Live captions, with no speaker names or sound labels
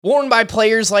Worn by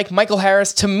players like Michael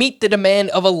Harris to meet the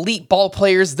demand of elite ball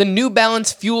players, the New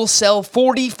Balance Fuel Cell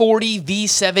 4040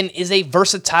 V7 is a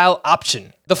versatile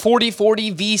option. The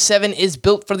 4040 V7 is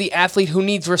built for the athlete who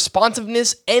needs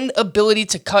responsiveness and ability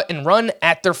to cut and run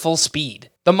at their full speed.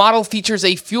 The model features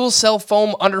a fuel cell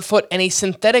foam underfoot and a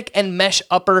synthetic and mesh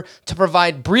upper to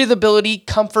provide breathability,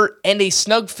 comfort, and a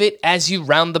snug fit as you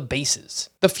round the bases.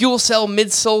 The fuel cell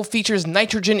midsole features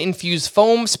nitrogen-infused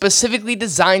foam specifically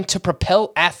designed to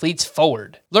propel athletes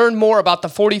forward. Learn more about the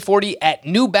 4040 at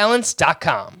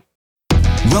newbalance.com.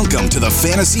 Welcome to the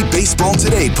Fantasy Baseball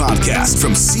Today podcast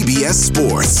from CBS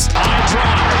Sports. High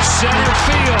drive, center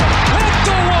field, hit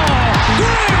the wall,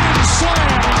 grand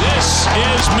slam. This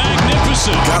is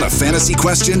magnificent. Got a fantasy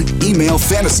question? Email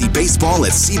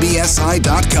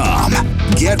fantasybaseball@cbsi.com.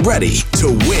 Get ready to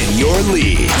win your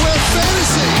league. Where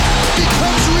fantasy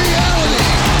becomes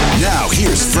reality. Now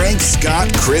here's Frank,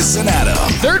 Scott, Chris, and Adam.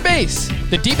 Third base,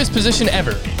 the deepest position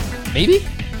ever. Maybe?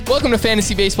 Welcome to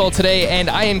Fantasy Baseball Today, and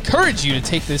I encourage you to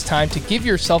take this time to give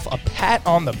yourself a pat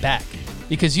on the back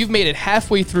because you've made it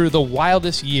halfway through the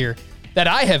wildest year that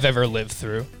I have ever lived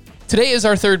through. Today is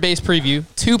our third base preview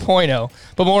 2.0,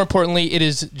 but more importantly, it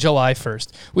is July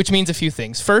 1st, which means a few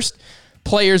things. First,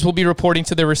 players will be reporting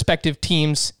to their respective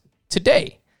teams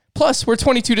today. Plus, we're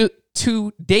 22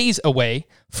 days away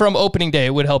from opening day.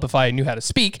 It would help if I knew how to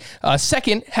speak.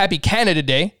 Second, happy Canada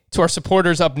Day to our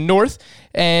supporters up north.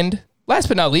 And last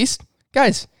but not least,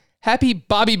 guys, happy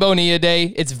Bobby Bonilla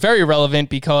Day. It's very relevant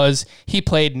because he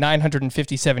played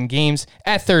 957 games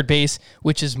at third base,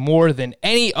 which is more than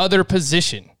any other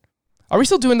position. Are we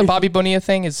still doing the Bobby Bonilla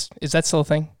thing? Is that still a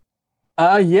thing?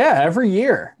 Yeah, every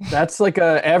year. That's like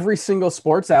every single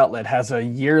sports outlet has a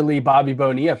yearly Bobby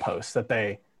Bonilla post that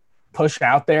they push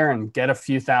out there and get a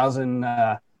few thousand,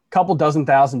 couple dozen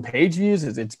thousand page views.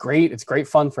 It's great. It's great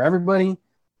fun for everybody.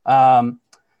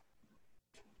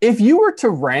 If you were to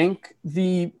rank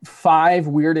the 5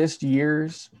 weirdest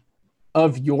years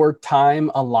of your time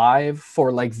alive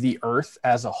for like the earth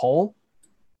as a whole,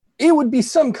 it would be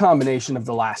some combination of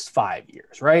the last 5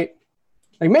 years, right?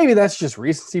 Like maybe that's just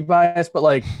recency bias, but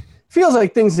like feels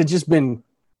like things have just been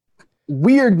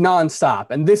weird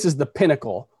nonstop. And this is the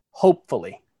pinnacle,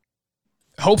 hopefully.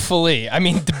 Hopefully. I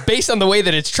mean, based on the way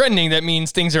that it's trending, that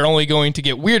means things are only going to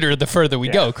get weirder the further we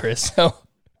go, Chris. So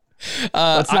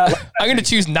I'm going to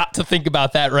choose not to think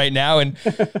about that right now and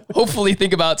hopefully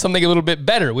think about something a little bit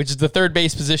better, which is the third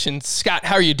base position. Scott,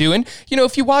 how are you doing? You know,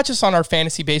 if you watch us on our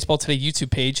Fantasy Baseball Today YouTube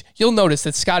page, you'll notice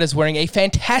that Scott is wearing a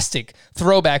fantastic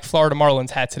throwback Florida Marlins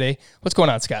hat today. What's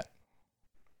going on, Scott?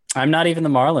 I'm not even the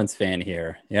Marlins fan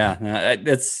here. Yeah,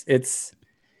 it's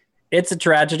a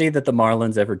tragedy that the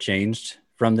Marlins ever changed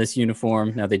from this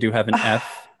uniform. Now they do have an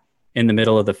F in the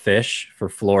middle of the fish for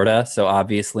Florida. So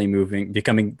obviously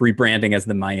rebranding as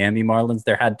the Miami Marlins,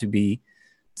 there had to be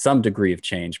some degree of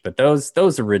change, but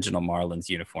those original Marlins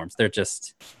uniforms, they're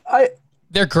great.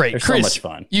 They're Chris, so much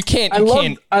fun.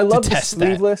 I love the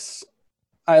sleeveless.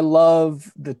 I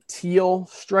love the teal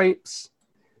stripes.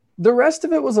 The rest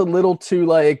of it was a little too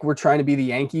like, we're trying to be the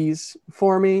Yankees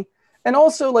for me. And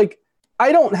also like,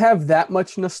 I don't have that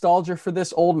much nostalgia for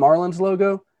this old Marlins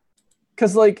logo.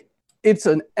 'Cause like, it's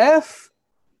an F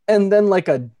and then like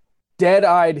a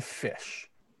dead-eyed fish.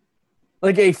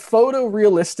 Like a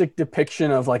photorealistic depiction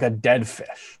of like a dead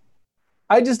fish.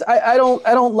 I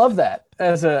don't love that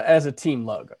as a team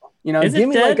logo. You know, is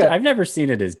it dead? I've never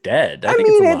seen it as dead. I think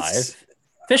it's alive.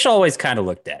 Fish always kind of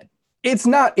look dead. It's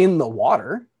not in the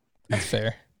water. That's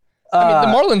fair. I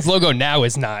mean, the Marlins logo now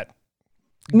is not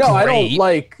No, great. I don't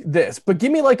like this. But give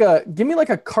me like a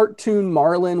cartoon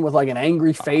Marlin with like an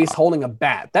angry face holding a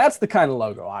bat. That's the kind of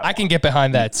logo I can get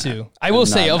behind that too. I will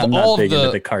say I'm not big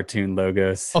into the cartoon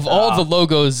logos. Of all the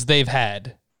logos they've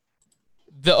had,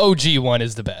 the OG one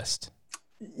is the best.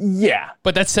 Yeah.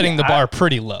 But that's setting the bar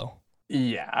pretty low.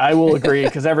 Yeah, I will agree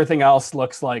because everything else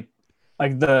looks like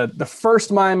the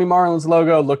first Miami Marlins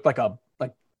logo looked like a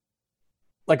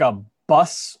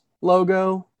bus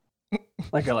logo.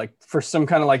 like for some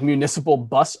kind of like municipal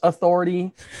bus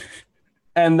authority.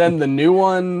 And then the new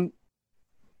one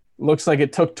looks like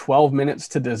it took 12 minutes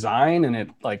to design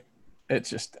and it's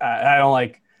just, I don't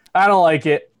like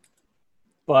it,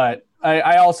 but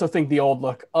I also think the old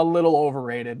look a little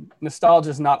overrated. Nostalgia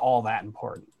is not all that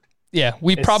important. Yeah.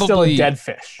 It's probably still a dead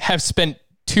fish. Have spent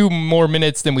 2 more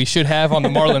minutes than we should have on the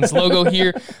Marlins logo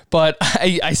here. But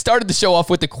I started the show off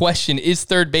with the question, is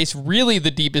third base really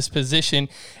the deepest position?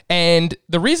 And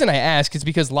the reason I ask is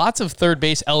because lots of third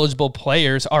base eligible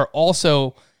players are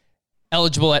also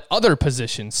eligible at other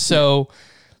positions. So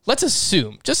let's just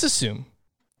assume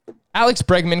Alex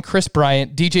Bregman, Chris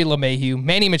Bryant, DJ LeMahieu,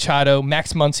 Manny Machado,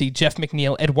 Max Muncy, Jeff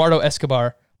McNeil, Eduardo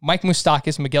Escobar, Mike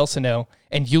Moustakas, Miguel Sano,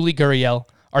 and Yuli Gurriel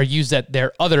are used at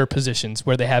their other positions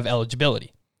where they have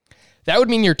eligibility. That would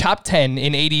mean your top 10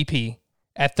 in ADP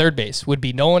at third base would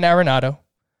be Nolan Arenado,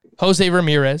 Jose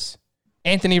Ramirez,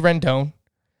 Anthony Rendon,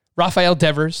 Rafael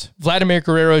Devers, Vladimir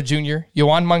Guerrero Jr.,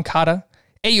 Yoan Moncada,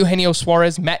 Eugenio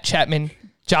Suarez, Matt Chapman,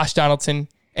 Josh Donaldson,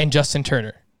 and Justin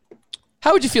Turner.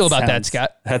 How would you feel about that,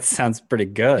 Scott? That sounds pretty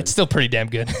good. It's still pretty damn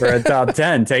good. For a top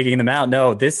 10, taking them out.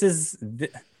 No,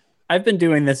 I've been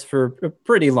doing this for a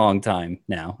pretty long time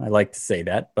now. I like to say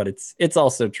that, but it's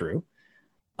also true.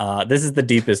 This is the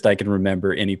deepest I can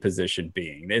remember any position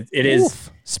being. It is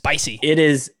spicy. It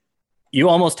is. You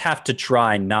almost have to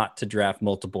try not to draft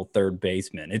multiple third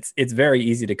basemen. It's very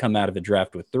easy to come out of a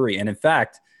draft with 3. And in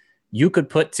fact, you could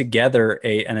put together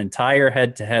an entire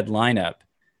head-to-head lineup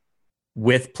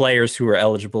with players who are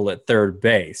eligible at third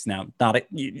base. Now,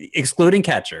 excluding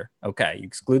catcher. Okay, you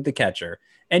exclude the catcher.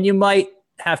 And you might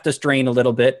have to strain a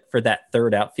little bit for that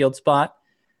third outfield spot.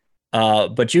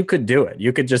 But you could do it.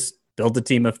 You could just build a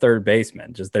team of third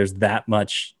basemen. Just there's that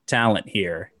much talent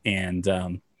here. And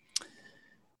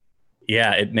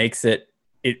it makes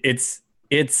it's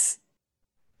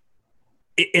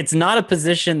not a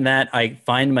position that I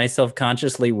find myself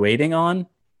consciously waiting on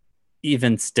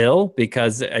even still,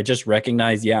 because I just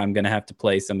recognize, I'm going to have to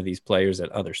play some of these players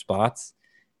at other spots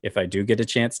if I do get a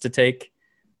chance to take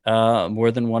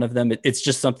more than one of them. It's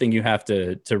just something you have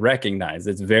to recognize.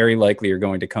 It's very likely you're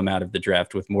going to come out of the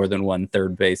draft with more than one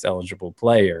third base eligible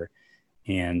player.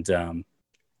 And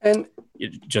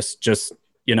just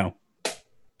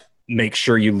make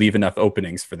sure you leave enough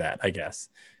openings for that, I guess.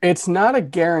 It's not a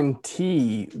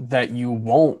guarantee that you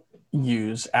won't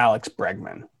use Alex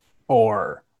Bregman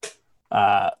or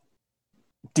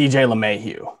DJ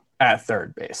LeMahieu at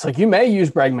third base. Like, you may use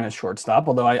Bregman at shortstop,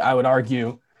 although I would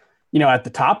argue, at the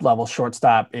top level,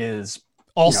 shortstop is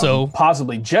also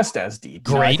possibly just as deep.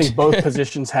 Great. I think both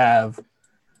positions have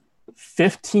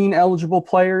 15 eligible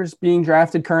players being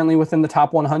drafted currently within the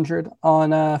top 100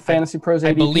 on Fantasy Pros ADP.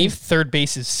 I believe third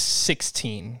base is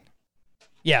 16.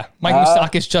 Yeah, Mike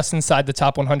Moustakas just inside the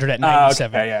top 100 at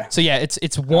 97. Okay, yeah. So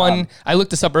it's one. I looked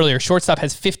this up earlier. Shortstop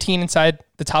has 15 inside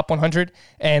the top 100,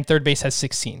 and third base has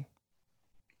 16.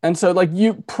 And so,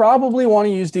 you probably want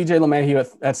to use DJ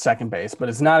LeMahieu at second base, but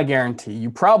it's not a guarantee. You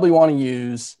probably want to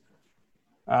use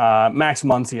Max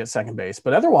Muncy at second base,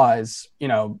 but otherwise,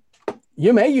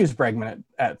 you may use Bregman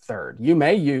at third. You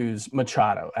may use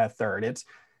Machado at third.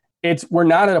 We're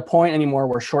not at a point anymore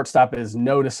where shortstop is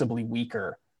noticeably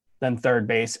weaker than third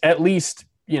base, at least,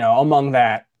 among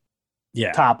that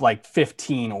top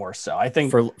 15 or so. I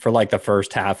think for the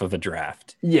first half of a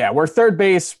draft. Yeah, where third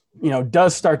base,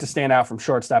 does start to stand out from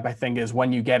shortstop, I think, is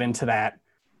when you get into that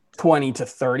 20 to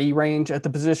 30 range at the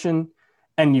position.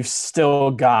 And you've still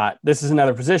got, this is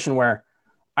another position where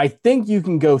I think you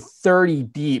can go 30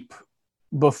 deep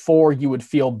before you would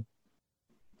feel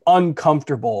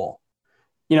uncomfortable.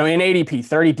 In ADP,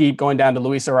 30 deep going down to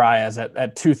Luis Arias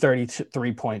at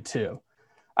 233.2.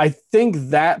 I think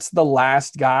that's the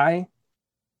last guy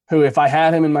who, if I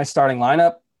had him in my starting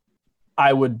lineup,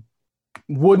 I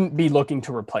wouldn't be looking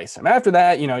to replace him. After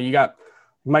that, you got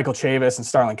Michael Chavis and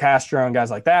Starlin Castro and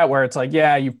guys like that, where it's like,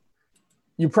 you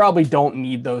probably don't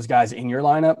need those guys in your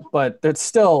lineup, but there's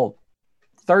still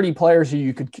 30 players who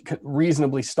you could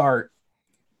reasonably start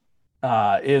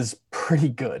is pretty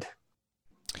good.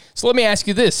 So let me ask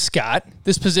you this, Scott.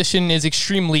 This position is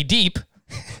extremely deep.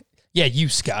 Yeah, you,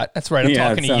 Scott. That's right. I'm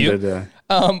talking to you.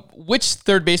 Which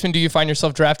third baseman do you find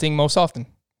yourself drafting most often?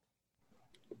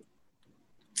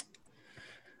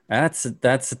 That's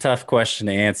a tough question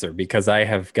to answer, because I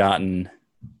have gotten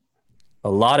a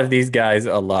lot of these guys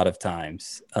a lot of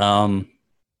times. I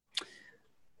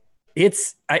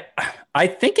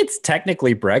think it's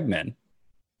technically Bregman.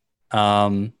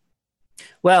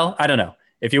 Well, I don't know.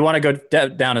 If you want to go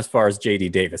down as far as J.D.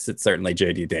 Davis, it's certainly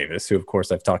J.D. Davis, who, of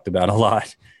course, I've talked about a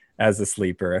lot as a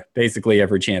sleeper, basically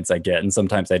every chance I get. And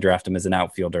sometimes I draft him as an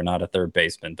outfielder, not a third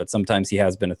baseman, but sometimes he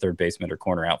has been a third baseman or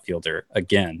corner outfielder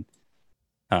again.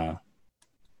 Again,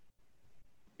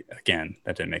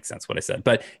 that didn't make sense what I said,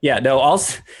 but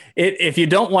if you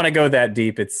don't want to go that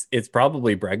deep, it's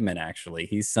probably Bregman. Actually,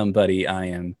 he's somebody I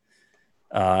am.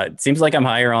 It seems like I'm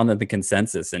higher on than the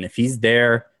consensus, and if he's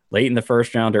there late in the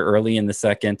first round or early in the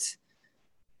second,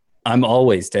 I'm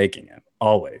always taking him.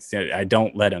 Always, I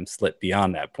don't let him slip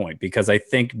beyond that point, because I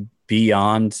think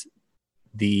beyond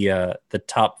the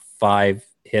top 5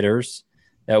 hitters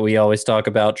that we always talk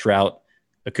about, Trout,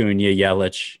 Acuna,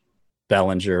 Yelich,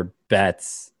 Bellinger,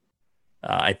 Betts.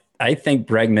 I think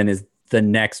Bregman is the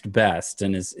next best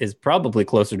and is probably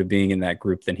closer to being in that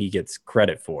group than he gets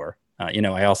credit for.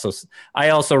 I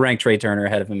also rank Trey Turner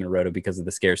ahead of him in Roto because of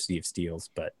the scarcity of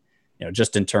steals, but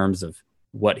just in terms of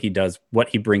what he does, what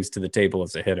he brings to the table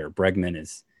as a hitter, Bregman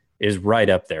is right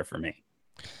up there for me.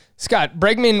 Scott,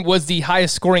 Bregman was the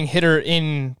highest scoring hitter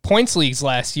in points leagues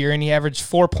last year, and he averaged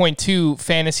 4.2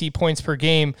 fantasy points per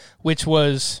game, which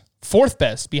was fourth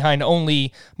best behind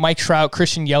only Mike Trout,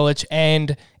 Christian Yelich,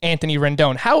 and Anthony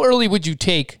Rendon. How early would you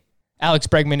take Alex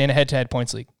Bregman in a head-to-head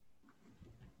points league?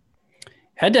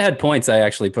 Head-to-head points, I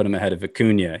actually put him ahead of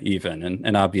Acuna even,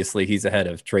 and obviously he's ahead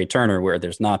of Trey Turner, where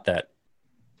there's not that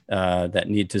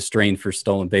need to strain for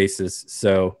stolen bases.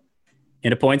 So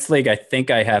in a points league, I think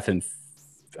I have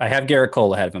Garrett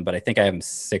Cole ahead of him, but I think I have him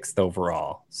 6th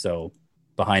overall. So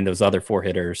behind those other 4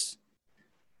 hitters,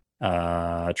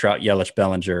 Trout, Yelich,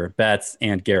 Bellinger, Betts,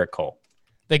 and Garrett Cole.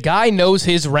 The guy knows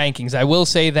his rankings. I will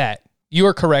say that. You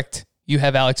are correct. You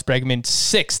have Alex Bregman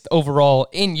 6th overall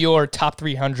in your top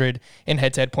 300 in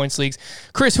head-to-head points leagues.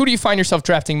 Chris, who do you find yourself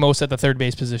drafting most at the third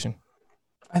base position?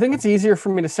 I think it's easier for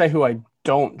me to say who I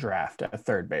don't draft at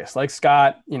third base. Like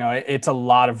Scott, it's a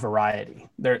lot of variety.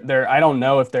 I don't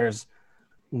know if there's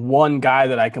one guy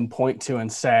that I can point to and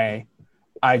say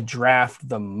I draft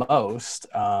the most.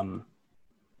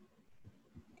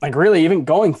 Like really even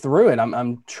going through it,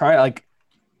 I'm trying,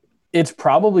 it's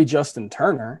probably Justin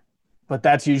Turner, but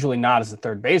that's usually not as a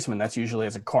third baseman. That's usually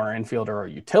as a corner infielder or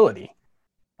utility.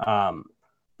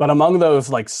 But among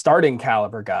those starting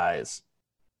caliber guys,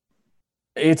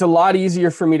 it's a lot easier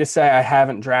for me to say I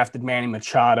haven't drafted Manny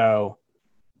Machado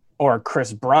or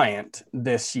Chris Bryant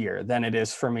this year than it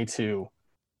is for me to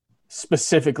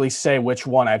specifically say which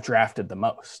one I've drafted the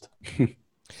most.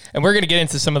 And we're going to get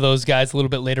into some of those guys a little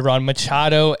bit later on.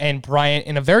 Machado and Bryant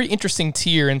in a very interesting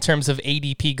tier in terms of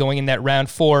ADP going in that round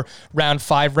 4, round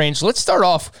 5 range. Let's start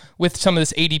off with some of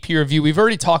this ADP review. We've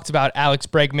already talked about Alex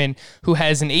Bregman, who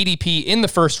has an ADP in the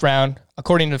first round,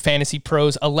 according to Fantasy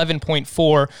Pros,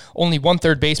 11.4. Only one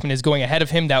third baseman is going ahead of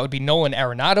him. That would be Nolan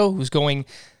Arenado, who's going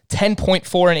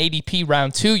 10.4 in ADP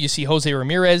round 2. You see Jose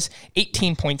Ramirez,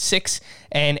 18.6,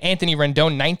 and Anthony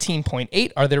Rendon,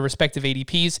 19.8 are their respective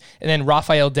ADPs. And then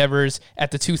Rafael Devers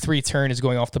at the 2-3 turn is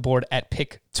going off the board at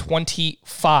pick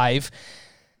 25.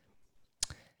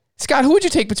 Scott, who would you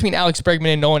take between Alex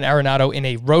Bregman and Nolan Arenado in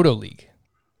a Roto league?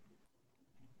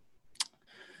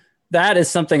 That is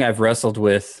something I've wrestled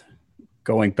with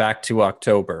going back to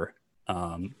October.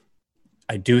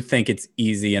 I do think it's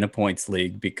easy in a points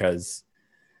league because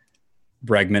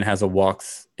Bregman has a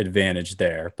walks advantage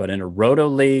there. But in a Roto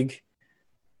league,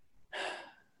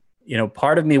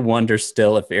 part of me wonders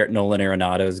still if Nolan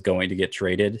Arenado is going to get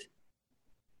traded.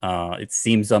 It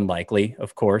seems unlikely,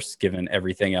 of course, given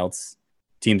everything else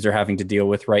teams are having to deal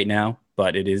with right now.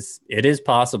 But it is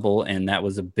possible, and that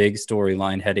was a big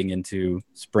storyline heading into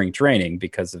spring training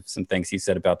because of some things he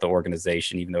said about the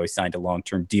organization. Even though he signed a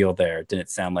long-term deal there, it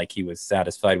didn't sound like he was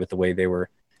satisfied with the way they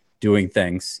were doing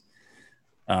things.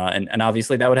 And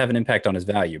obviously that would have an impact on his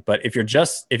value. But if you're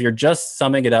just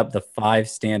summing it up, the 5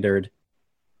 standard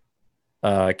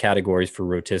categories for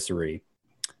rotisserie,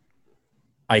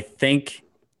 I think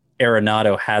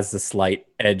Arenado has the slight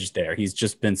edge there. He's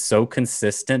just been so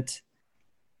consistent.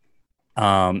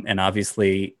 And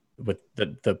obviously with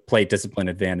the plate discipline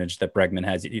advantage that Bregman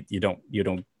has, you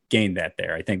don't gain that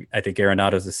there. I think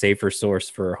Arenado is a safer source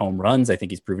for home runs. I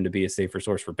think he's proven to be a safer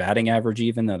source for batting average,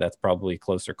 even though that's probably a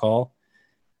closer call.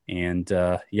 And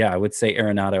I would say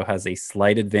Arenado has a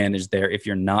slight advantage there if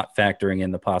you're not factoring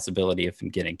in the possibility of him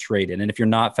getting traded. And if you're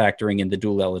not factoring in the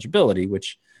dual eligibility,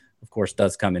 which of course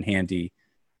does come in handy,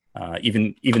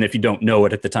 even if you don't know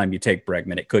it at the time you take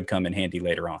Bregman, it could come in handy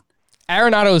later on.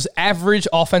 Arenado's average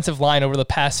offensive line over the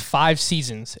past 5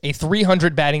 seasons, a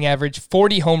 300 batting average,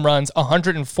 40 home runs,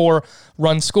 104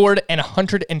 runs scored, and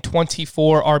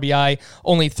 124 RBI,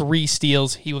 only 3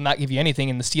 steals. He will not give you anything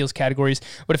in the steals categories.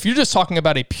 But if you're just talking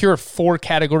about a pure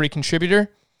 4-category contributor,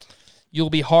 you'll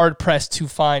be hard-pressed to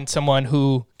find someone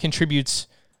who contributes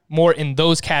more in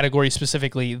those categories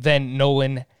specifically than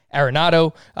Nolan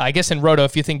Arenado. I guess in Roto,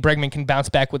 if you think Bregman can bounce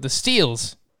back with the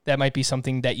steals, that might be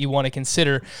something that you want to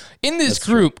consider. In this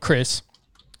group, Chris,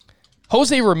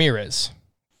 Jose Ramirez,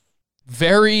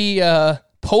 very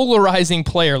polarizing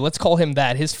player. Let's call him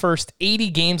that. His first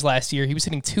 80 games last year, he was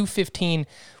hitting .215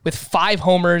 with 5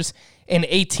 homers and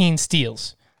 18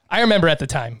 steals. I remember at the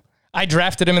time, I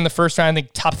drafted him in the first round, I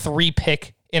think top 3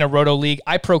 pick in a Roto league.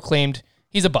 I proclaimed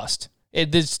he's a bust.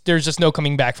 There's just no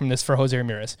coming back from this for Jose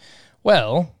Ramirez.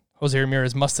 Well, Jose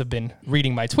Ramirez must have been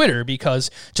reading my Twitter because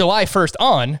July 1st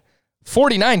on,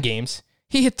 49 games,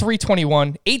 he hit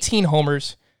 .321, 18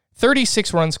 homers,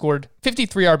 36 runs scored,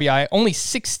 53 RBI, only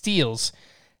 6 steals.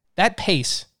 That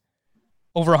pace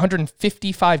over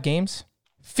 155 games,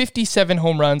 57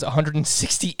 home runs,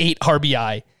 168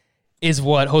 RBI is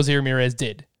what Jose Ramirez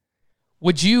did.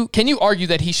 Can you argue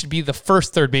that he should be the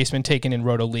first third baseman taken in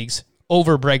Roto leagues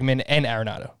over Bregman and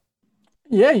Arenado?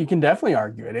 Yeah, you can definitely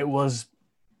argue it.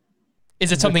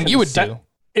 Is it something you would do?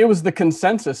 It was the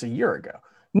consensus a year ago.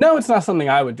 No, it's not something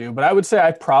I would do, but I would say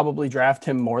I probably draft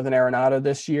him more than Arenado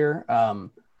this year.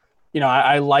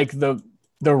 I like the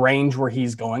range where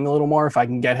he's going a little more. If I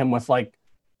can get him with like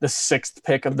the 6th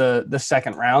pick of the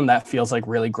second round, that feels like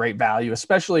really great value,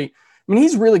 especially,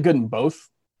 he's really good in both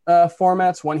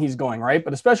formats when he's going right,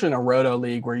 but especially in a Roto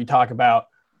league where you talk about,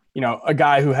 a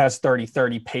guy who has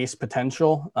 30-30 pace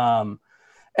potential.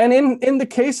 And in the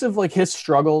case of like his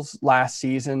struggles last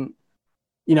season,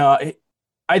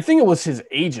 I think it was his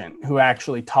agent who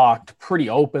actually talked pretty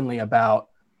openly about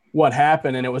what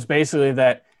happened. And it was basically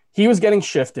that he was getting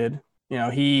shifted.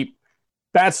 He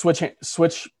is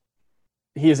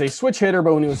a switch hitter,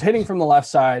 but when he was hitting from the left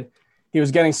side, he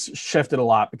was getting shifted a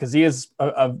lot because he is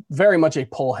a very much a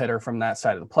pull hitter from that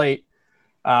side of the plate.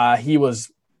 He was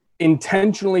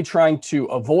intentionally trying to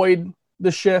avoid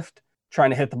the shift,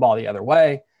 trying to hit the ball the other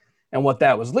way. And what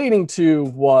that was leading to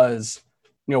was,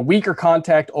 weaker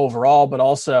contact overall, but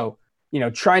also,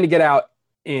 trying to get out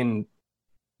in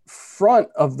front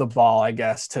of the ball, I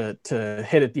guess, to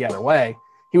hit it the other way.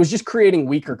 He was just creating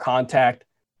weaker contact.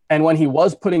 And when he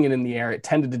was putting it in the air, it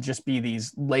tended to just be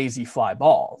these lazy fly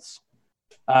balls.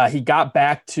 He got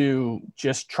back to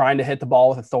just trying to hit the ball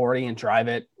with authority and drive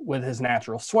it with his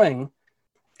natural swing.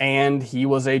 And he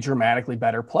was a dramatically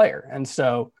better player. And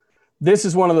so this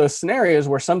is one of those scenarios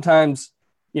where sometimes,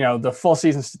 the full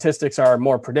season statistics are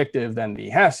more predictive than the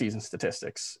half season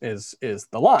statistics is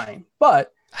the line.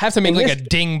 But I have to make like a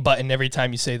ding button every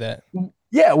time you say that.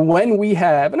 Yeah, when we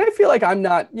have, and I feel like I'm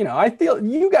not, I feel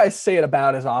you guys say it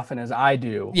about as often as I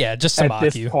do. Yeah, just to at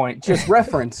this point, just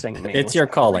referencing me. It's your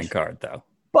calling card, though.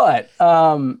 But,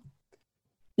 when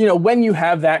you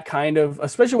have that kind of,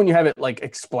 especially when you have it like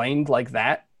explained like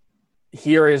that,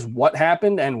 here is what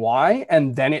happened and why,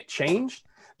 and then it changed.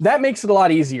 That makes it a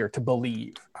lot easier to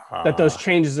believe that those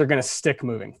changes are going to stick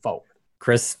moving forward.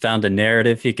 Chris found a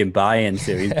narrative he can buy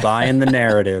into. He's buying the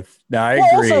narrative. No, I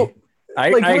agree. Also, I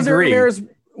agree. Ramirez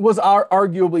was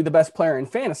arguably the best player in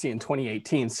fantasy in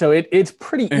 2018. So it's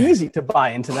pretty easy to buy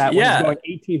into that when he's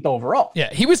going 18th overall.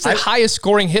 Yeah, he was the highest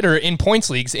scoring hitter in points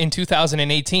leagues in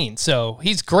 2018. So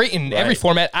he's great in every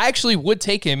format. I actually would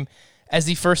take him as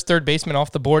the first third baseman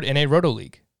off the board in a Roto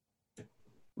league.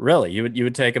 Really? You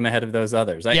would take him ahead of those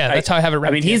others? That's how I have it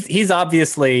ranked. He's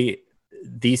obviously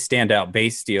the standout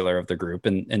base stealer of the group,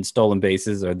 and stolen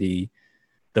bases are the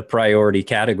priority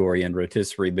category in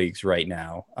rotisserie leagues right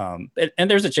now.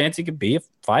 And there's a chance he could be a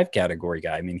 5 category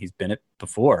guy. He's been it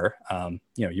before.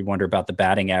 You wonder about the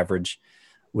batting average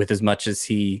with as much as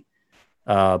he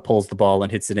pulls the ball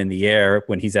and hits it in the air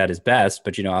when he's at his best.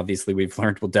 But, obviously we've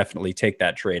learned we'll definitely take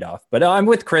that trade-off. But I'm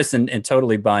with Chris and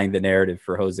totally buying the narrative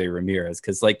for Jose Ramirez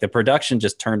because, like, the production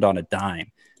just turned on a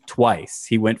dime twice.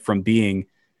 He went from being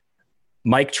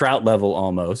Mike Trout level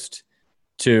almost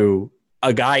to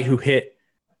a guy who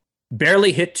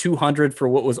barely hit 200 for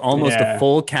what was almost a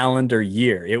full calendar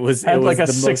year. It was like a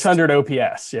 600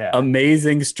 OPS. Yeah.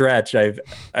 Amazing stretch I've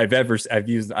ever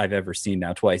seen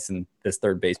now twice in this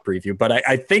third base preview. But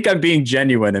I think I'm being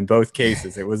genuine in both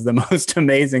cases. It was the most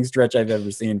amazing stretch I've ever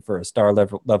seen for a star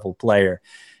level player.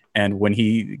 And when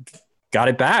he got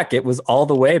it back, it was all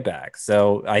the way back.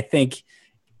 So I think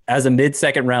as a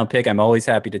mid-second round pick, I'm always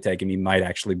happy to take him. He might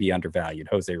actually be undervalued,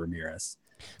 Jose Ramirez.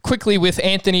 Quickly with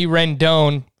Anthony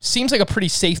Rendon, seems like a pretty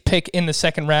safe pick in the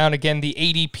second round. Again, the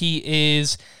ADP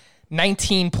is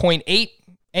 19.8.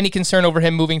 Any concern over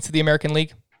him moving to the American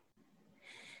League?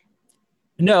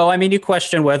 No, you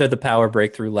question whether the power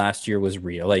breakthrough last year was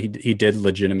real. He did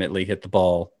legitimately hit the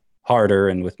ball harder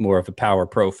and with more of a power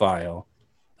profile.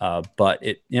 But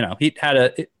he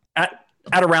had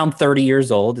at around 30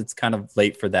 years old, it's kind of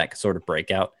late for that sort of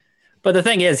breakout. But the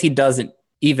thing is, he doesn't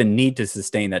even need to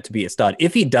sustain that to be a stud.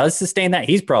 If he does sustain that,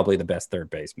 he's probably the best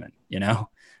third baseman,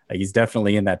 he's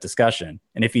definitely in that discussion.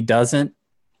 And if he doesn't,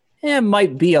 it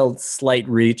might be a slight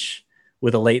reach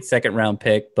with a late second round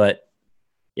pick, but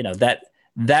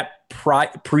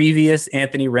previous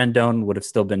Anthony Rendon would have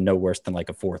still been no worse than like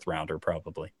a 4th rounder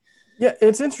probably. Yeah.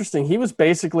 It's interesting. He was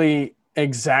basically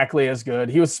exactly as good.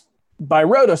 He was by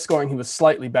Roto scoring. He was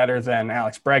slightly better than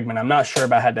Alex Bregman. I'm not sure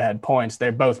about head-to-head points.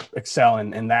 They both excel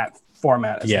in that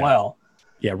format as well.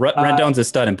 Yeah, Rendon's a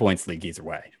stud in points league either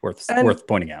way. Worth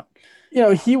pointing out.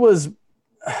 He was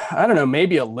I don't know,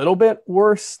 maybe a little bit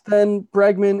worse than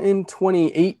Bregman in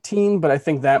 2018, but I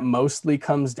think that mostly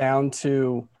comes down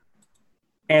to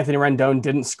Anthony Rendon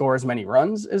didn't score as many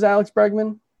runs as Alex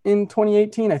Bregman in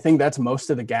 2018. I think that's most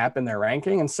of the gap in their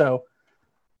ranking. And so,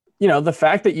 the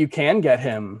fact that you can get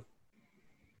him,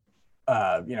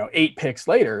 8 picks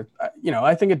later,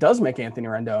 I think it does make Anthony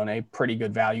Rendon a pretty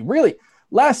good value. Really,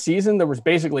 last season, there was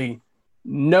basically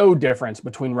no difference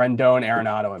between Rendon,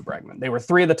 Arenado, and Bregman. They were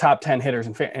 3 of the top 10 hitters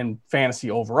in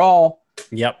fantasy overall.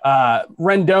 Yep.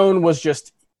 Rendon was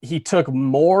he took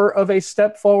more of a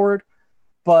step forward,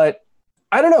 but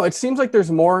I don't know. It seems like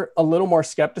there's a little more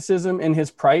skepticism in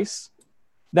his price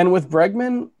than with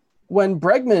Bregman. When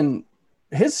Bregman,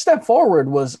 his step forward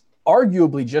was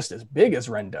arguably just as big as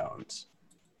Rendon's.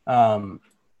 And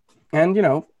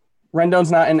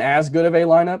Rendon's not in as good of a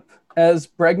lineup as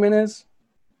Bregman is.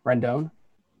 Rendon.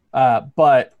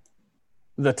 But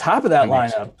the top of that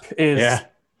lineup is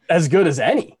as good as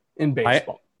any in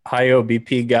baseball. High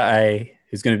OBP guy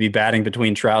who's going to be batting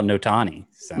between Trout and Ohtani.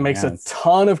 So, makes a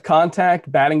ton of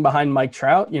contact batting behind Mike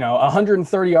Trout.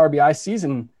 130 RBI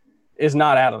season is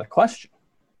not out of the question.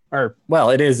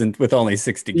 Well, it isn't with only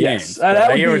 60 games.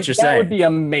 I hear what you're saying. That would be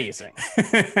amazing.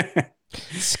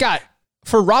 Scott,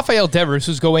 for Rafael Devers,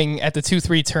 who's going at the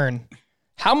 2-3 turn,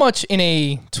 how much in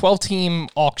a 12-team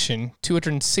auction,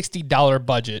 $260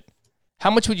 budget, how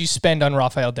much would you spend on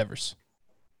Rafael Devers?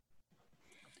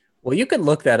 Well, you can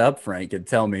look that up, Frank, and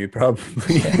tell me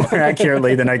probably more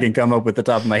accurately than I can come up with the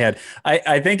top of my head.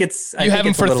 I think it's... You have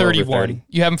him for 31.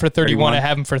 You have him for 31. I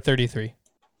have him for 33.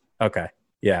 Okay.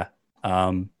 Yeah.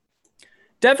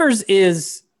 Devers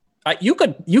is... you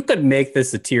could make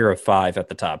this a tier of 5 at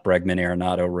the top. Bregman,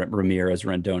 Arenado, Ramirez,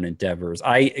 Rendon, and Devers.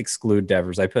 I exclude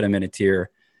Devers. I put him in a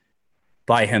tier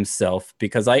by himself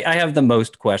because I have the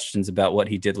most questions about what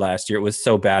he did last year. It was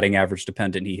so batting average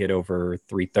dependent. He hit over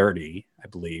 330, I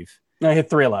believe. I hit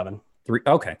 311.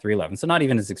 311. So not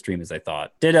even as extreme as I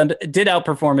thought. Did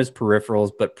outperform his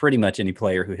peripherals, but pretty much any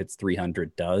player who hits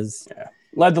 300 does. Yeah.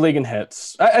 Led the league in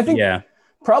hits. I think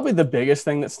probably the biggest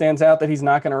thing that stands out that he's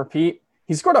not going to repeat,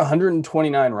 he scored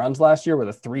 129 runs last year with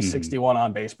a 361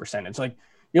 on base percentage. Like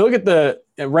you look at the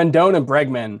Rendon and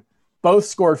Bregman, both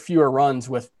scored fewer runs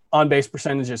with on base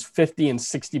percentages 50 and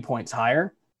 60 points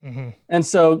higher. Mm-hmm. And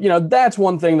so, that's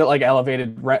one thing that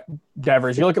elevated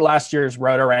Devers. You look at last year's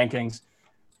Roto rankings,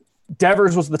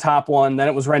 Devers was the top one. Then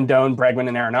it was Rendon, Bregman,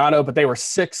 and Arenado, but they were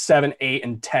 6, 7, 8,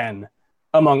 and 10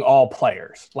 among all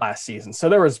players last season. So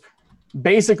there was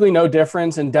basically no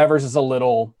difference. And Devers is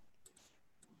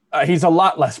he's a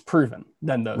lot less proven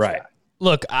than those guys.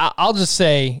 Look, I'll just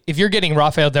say, if you're getting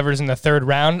Rafael Devers in the 3rd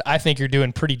round, I think you're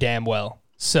doing pretty damn well.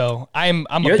 So I'm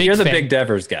a big fan. You're the big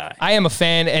Devers guy. I am a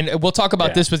fan, and we'll talk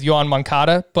about this with Yoan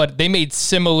Moncada, but they made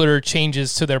similar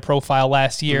changes to their profile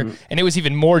last year, and it was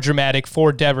even more dramatic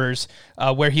for Devers,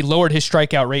 where he lowered his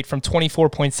strikeout rate from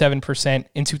 24.7%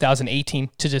 in 2018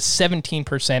 to just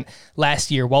 17% last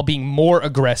year while being more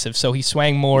aggressive. So he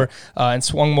swung more and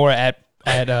swung more at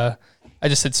I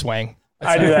just said swang.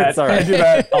 I do that. I do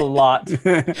that a lot.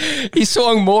 He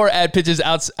swung more at pitches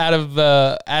out of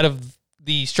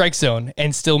the strike zone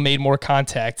and still made more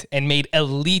contact and made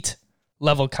elite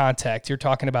level contact. You're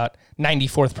talking about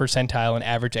 94th percentile in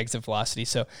average exit velocity.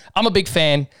 So I'm a big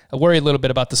fan. I worry a little bit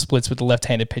about the splits with the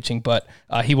left-handed pitching, but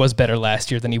he was better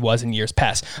last year than he was in years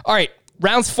past. All right,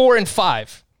 rounds 4 and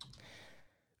 5.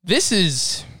 This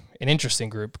is an interesting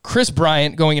group. Chris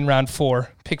Bryant going in round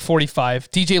 4, pick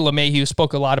 45. DJ LeMahieu,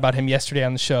 spoke a lot about him yesterday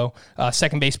on the show.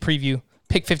 Second base preview,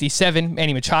 pick 57.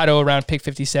 Manny Machado around pick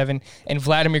 57. And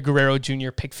Vladimir Guerrero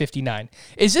Jr., pick 59.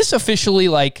 Is this officially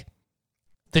like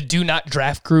the do not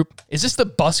draft group? Is this the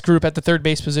bust group at the third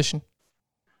base position?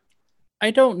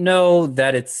 I don't know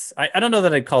that I don't know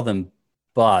that I'd call them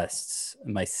busts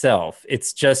myself.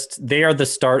 It's just they are the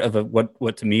start of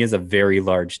what to me is a very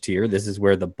large tier. This is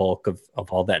where the bulk of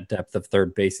all that depth of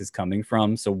third base is coming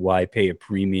from. So why pay a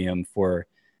premium for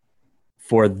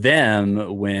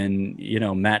them when,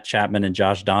 Matt Chapman and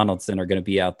Josh Donaldson are going to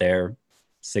be out there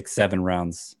 6-7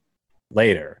 rounds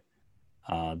later?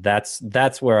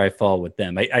 That's where I fall with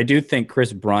them. I do think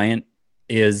Chris Bryant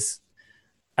is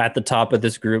at the top of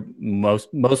this group,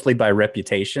 mostly by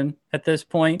reputation at this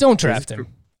point. Don't draft him.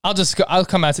 I'll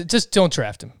come out. Just don't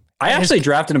draft him. I actually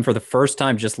drafted him for the first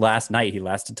time just last night. He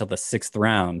lasted till the 6th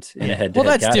round in a head-to-head Well,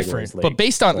 that's different. League. But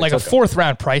based on a 4th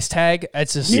round price tag,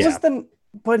 it's just he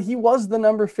was the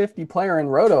number 50 player in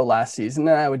Roto last season,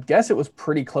 and I would guess it was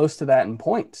pretty close to that in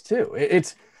points too.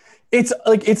 It's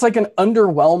like an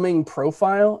underwhelming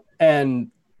profile,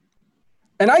 and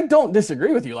I don't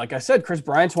disagree with you. Like I said, Chris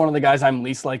Bryant's one of the guys I'm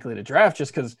least likely to draft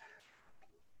just because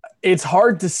it's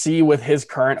hard to see with his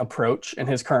current approach and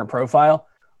his current profile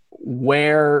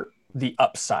where the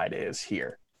upside is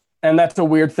here. And that's a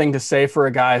weird thing to say for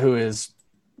a guy who is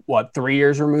 3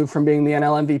 years removed from being the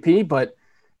NL MVP, but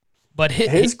he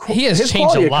has changed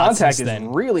quality a lot of contact since then.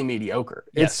 is really mediocre.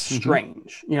 Yes. It's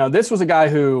strange. You know, this was a guy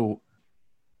who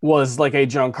was like a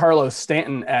Giancarlo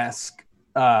Stanton-esque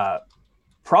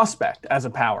prospect as a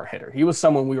power hitter. He was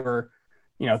someone we were,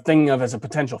 thinking of as a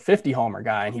potential 50 homer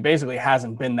guy, and he basically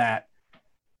hasn't been that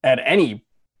at any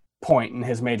point in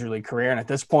his major league career. And at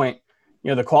this point,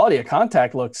 the quality of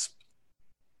contact looks,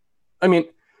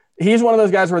 he's one of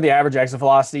those guys where the average exit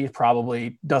velocity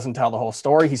probably doesn't tell the whole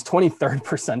story. He's 23rd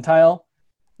percentile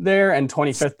there and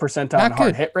 25th percentile in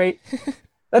hard hit rate.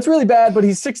 That's really bad, but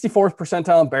he's 64th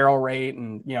percentile in barrel rate,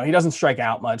 and he doesn't strike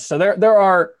out much. So there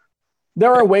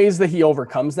are ways that he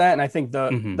overcomes that, and I think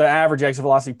the average exit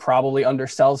velocity probably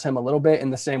undersells him a little bit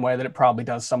in the same way that it probably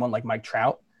does someone like Mike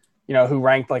Trout, who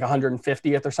ranked like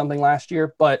 150th or something last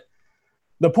year. But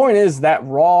the point is that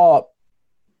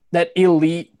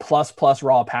elite plus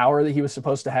raw power that he was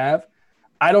supposed to have,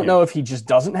 I don't know if he just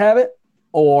doesn't have it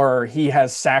or he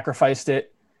has sacrificed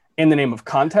it in the name of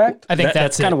contact. I think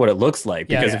that's kind of what it looks like,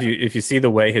 because if you see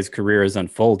the way his career has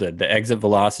unfolded, the exit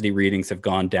velocity readings have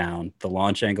gone down, the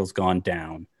launch angle's gone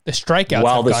down, the strikeouts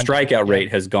while the strikeout rate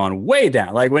has gone way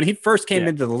down. Like when he first came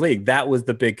into the league, that was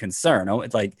the big concern.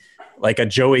 It's like a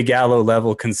Joey Gallo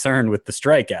level concern with the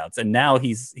strikeouts, and now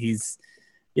he's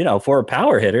for a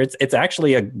power hitter, it's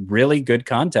actually a really good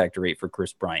contact rate for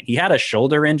Kris Bryant. He had a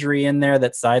shoulder injury in there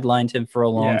that sidelined him for a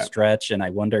long stretch, and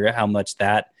I wonder how much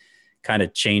that kind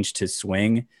of changed his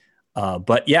swing.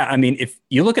 But if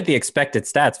you look at the expected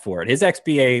stats for it, his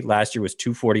XBA last year was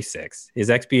 246. His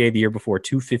XBA the year before,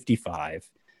 255.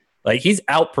 Like, he's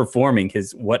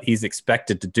outperforming what he's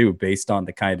expected to do based on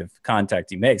the kind of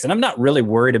contact he makes. And I'm not really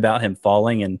worried about him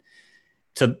falling and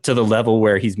to the level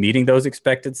where he's meeting those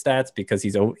expected stats, because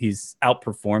he's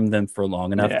outperformed them for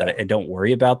long enough that I don't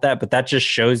worry about that. But that just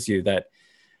shows you that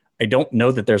I don't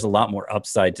know that there's a lot more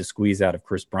upside to squeeze out of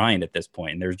Kris Bryant at this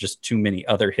point. And there's just too many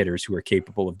other hitters who are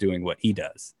capable of doing what he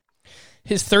does.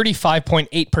 His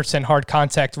 35.8% hard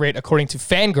contact rate, according to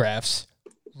Fangraphs,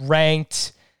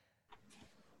 ranked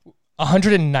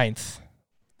 109th.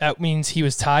 That means he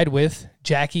was tied with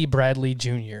Jackie Bradley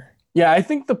Jr. Yeah, I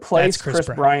think the place Kris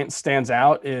Bryant stands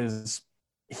out is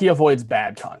he avoids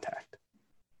bad contact.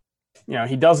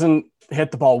 He doesn't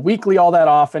hit the ball weakly all that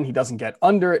often. He doesn't get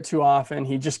under it too often.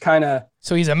 He just kind of...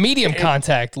 So he's a medium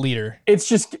contact leader. It's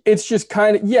just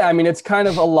kind of... Yeah, it's kind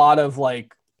of a lot of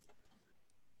like...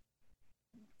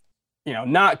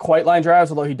 not quite line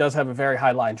drives, although he does have a very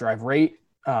high line drive rate.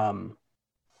 But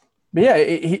yeah,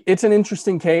 it's an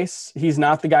interesting case. He's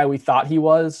not the guy we thought he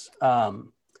was.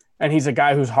 And he's a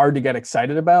guy who's hard to get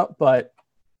excited about. But,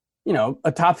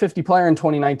 a top 50 player in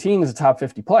 2019 is a top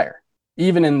 50 player,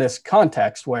 even in this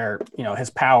context where, his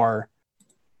power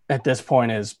at this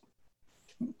point is,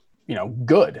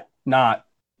 good, not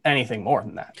anything more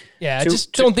than that. Yeah, I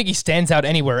just don't think he stands out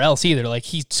anywhere else either. Like,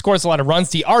 he scores a lot of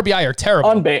runs. The RBI are terrible.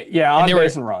 On base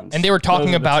and runs. And they were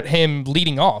talking about him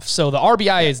leading off. So the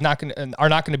RBI are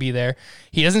not going to be there.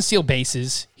 He doesn't steal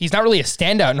bases. He's not really a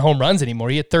standout in home runs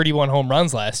anymore. He had 31 home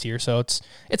runs last year, so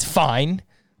it's fine.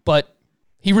 But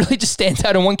he really just stands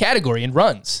out in one category in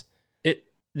runs.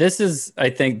 This is,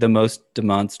 I think, the most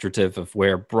demonstrative of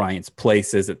where Bryant's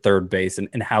place is at third base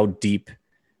and how deep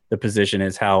the position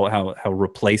is, how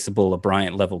replaceable a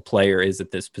Bryant level player is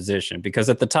at this position. Because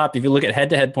at the top, if you look at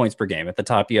head-to-head points per game, at the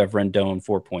top you have Rendon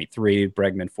 4.3,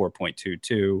 Bregman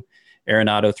 4.22,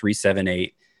 Arenado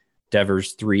 3.78,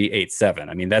 Devers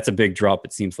 3.87. That's a big drop,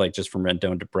 it seems like, just from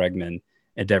Rendon to Bregman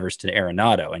and Devers to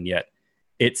Arenado. And yet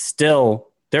they're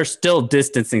still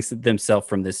distancing themselves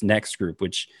from this next group,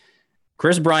 which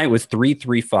Kris Bryant was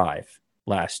 3.35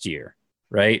 last year,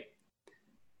 right?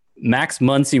 Max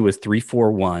Muncy was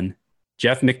 3.41,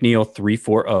 Jeff McNeil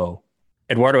 3.40,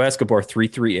 Eduardo Escobar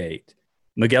 3.38,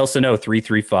 Miguel Sano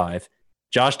 3.35,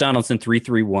 Josh Donaldson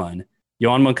 3.31,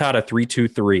 Yohan Moncada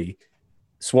 3.23,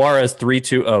 Suarez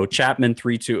 3.20, Chapman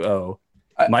 3.20,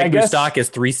 Mike Moustakas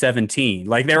 3.17.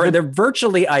 Like they're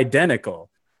virtually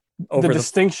identical. The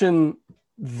distinction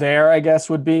there, I guess,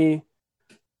 would be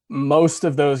most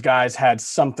of those guys had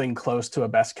something close to a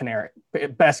best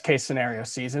case scenario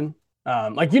season. I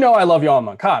love Yohan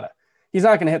Moncada. He's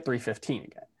not going to hit 315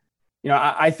 again.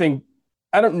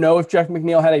 I don't know if Jeff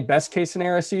McNeil had a best case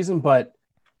scenario season, but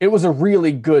it was a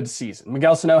really good season.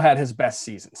 Miguel Sano had his best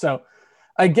season. So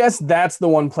I guess that's the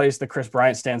one place that Kris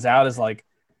Bryant stands out, is like,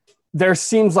 there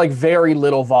seems like very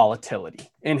little volatility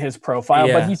in his profile,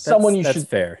 but he's someone you should.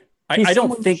 Fair. I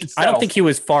don't think he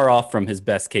was far off from his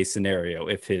best case scenario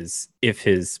if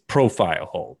his profile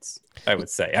holds. I would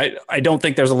say I don't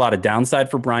think there's a lot of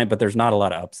downside for Bryant, but there's not a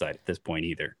lot of upside at this point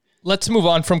either. Let's move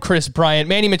on from Kris Bryant.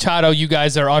 Manny Machado, you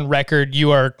guys are on record.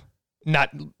 You are not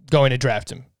going to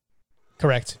draft him,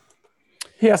 correct?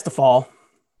 He has to fall.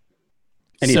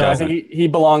 And I think he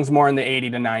belongs more in the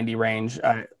 80 to 90 range.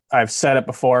 I've said it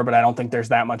before, but I don't think there's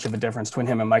that much of a difference between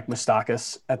him and Mike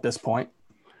Moustakas at this point.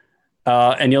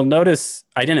 And you'll notice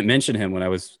I didn't mention him when I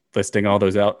was listing all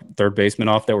those out third basemen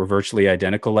off that were virtually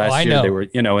identical last year. They were,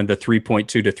 in the 3.2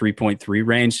 to 3.3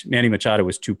 range. Manny Machado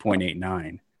was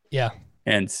 2.89. Yeah.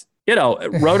 And,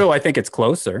 Roto, I think it's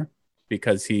closer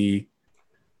because he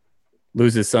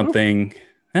loses something.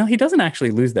 Well, he doesn't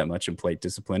actually lose that much in plate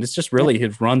discipline. It's just really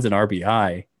his runs and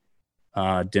RBI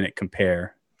didn't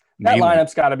compare. That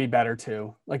lineup's got to be better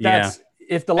too.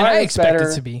 If the lineup's better,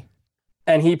 it to be.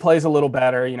 And he plays a little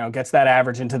better, gets that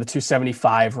average into the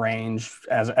 275 range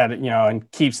and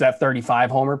keeps that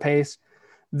 35 homer pace,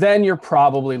 then you're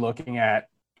probably looking at,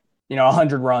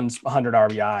 100 runs, 100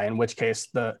 RBI, in which case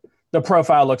the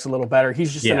profile looks a little better.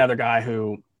 He's just another guy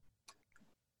who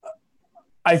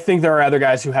I think there are other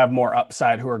guys who have more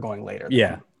upside who are going later.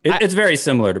 It's very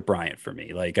similar to Bryant for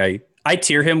me. Like I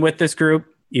tier him with this group,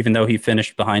 even though he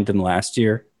finished behind them last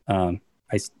year.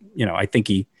 I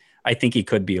think he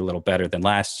could be a little better than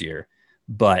last year,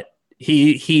 but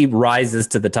he rises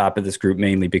to the top of this group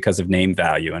mainly because of name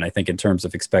value. And I think in terms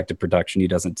of expected production, he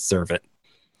doesn't deserve it.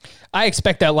 I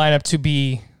expect that lineup to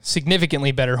be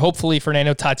significantly better. Hopefully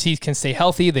Fernando Tatis can stay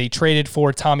healthy. They traded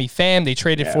for Tommy Pham. They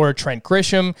traded for Trent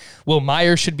Grisham. Will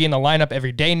Myers should be in the lineup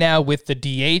every day now with the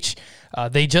DH.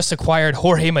 They just acquired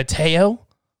Jorge Mateo.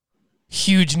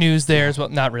 Huge news there as well.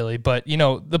 Not really, but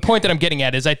the point that I'm getting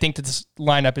at is I think that this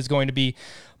lineup is going to be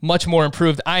much more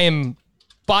improved. I am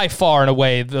by far and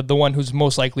away the one who's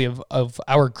most likely of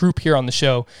our group here on the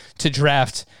show to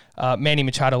draft Manny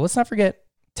Machado. Let's not forget,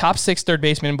 top 6 third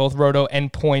baseman in both Roto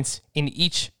and points in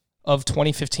each of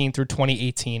 2015 through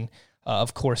 2018,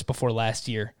 of course, before last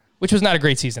year, which was not a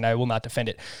great season. I will not defend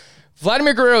it.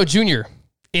 Vladimir Guerrero Jr.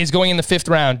 is going in the 5th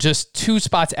round, just 2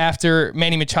 spots after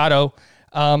Manny Machado.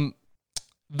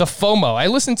 The FOMO. I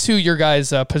listened to your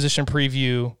guys' position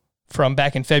preview from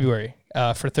back in February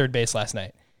for third base last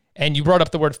night, and you brought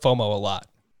up the word FOMO a lot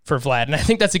for Vlad, and I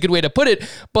think that's a good way to put it,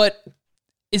 but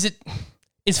is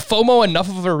FOMO enough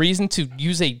of a reason to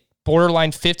use a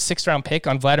borderline 5th, 6th round pick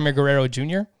on Vladimir Guerrero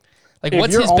Jr.? Like,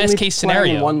 what's his best case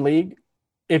scenario?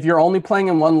 If you're only playing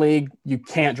in one league, you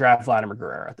can't draft Vladimir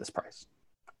Guerrero at this price.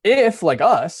 If, like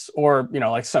us, or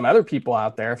like some other people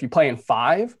out there, if you play in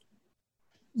 5,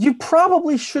 you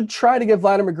probably should try to get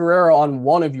Vladimir Guerrero on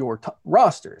one of your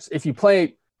rosters. If you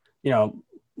play,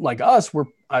 like us,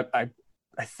 I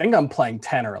think I'm playing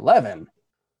 10 or 11.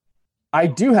 I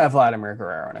do have Vladimir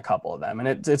Guerrero in a couple of them,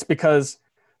 and it's because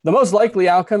the most likely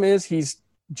outcome is he's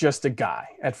just a guy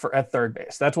at third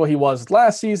base. That's what he was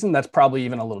last season. That's probably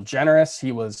even a little generous.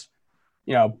 He was,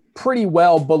 pretty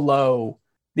well below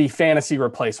the fantasy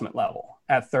replacement level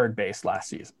at third base last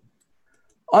season.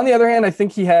 On the other hand, I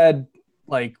think he had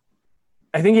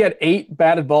 8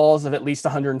 batted balls of at least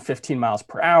 115 miles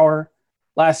per hour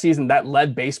last season. That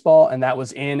led baseball, and that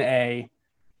was in a,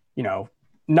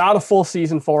 not a full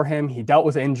season for him. He dealt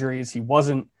with injuries. He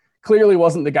clearly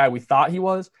wasn't the guy we thought he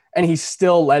was, and he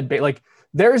still led.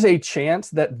 There's a chance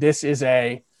that this is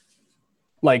a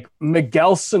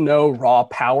Miguel Sano raw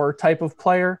power type of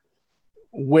player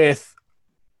with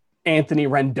Anthony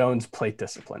Rendon's plate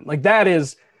discipline. That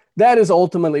is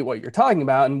ultimately what you're talking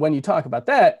about. And when you talk about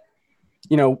that,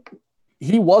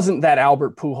 he wasn't that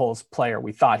Albert Pujols player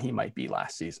we thought he might be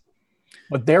last season,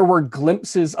 but there were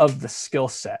glimpses of the skill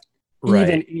set,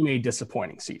 even in a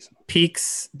disappointing season.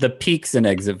 The peaks in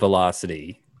exit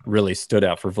velocity really stood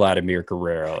out for Vladimir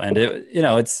Guerrero. And the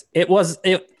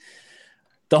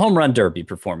home run derby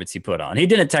performance he put on. He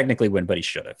didn't technically win, but he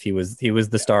should have. He was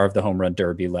the star of the home run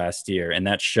derby last year. And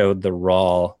that showed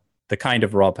the kind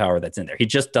of raw power that's in there. He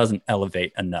just doesn't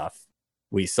elevate enough,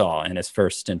 we saw in his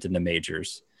first stint in the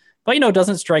majors. But,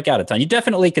 doesn't strike out a ton. You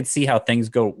definitely could see how things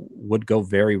would go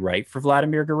very right for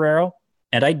Vladimir Guerrero.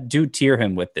 And I do tier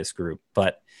him with this group.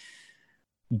 But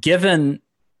given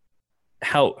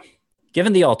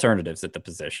the alternatives at the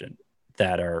position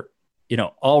that are,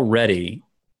 already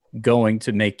going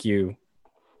to make you,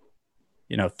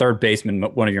 third baseman,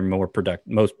 one of your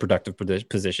most productive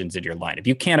positions in your lineup.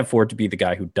 You can't afford to be the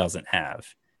guy who doesn't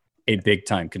have a big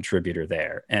time contributor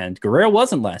there. And Guerrero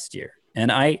wasn't last year.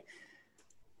 And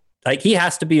he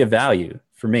has to be a value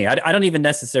for me. I don't even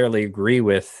necessarily agree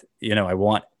with, I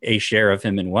want a share of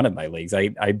him in one of my leagues.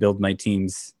 I build my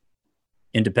teams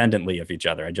independently of each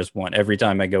other. I just want, every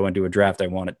time I go into a draft, I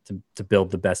want it to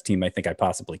build the best team I think I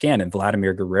possibly can. And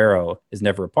Vladimir Guerrero is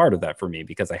never a part of that for me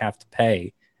because I have to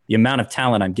pay. The amount of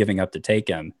talent I'm giving up to take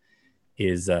him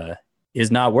is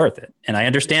not worth it. And I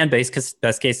understand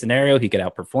best case scenario, he could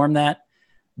outperform that,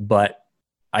 but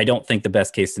I don't think the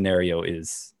best case scenario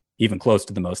is even close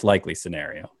to the most likely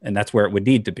scenario. And that's where it would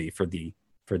need to be for the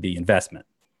investment.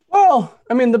 Well,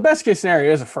 I mean, the best case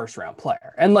scenario is a first round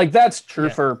player. And like, that's true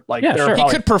for like, sure. He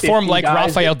could perform like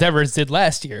Rafael Devers did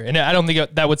last year. And I don't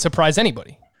think that would surprise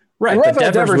anybody. Right.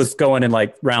 But Devers was going in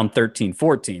like round 13,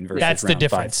 14 versus that's round the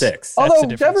difference. 5, 6.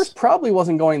 Although Devers probably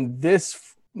wasn't going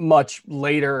this much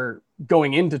later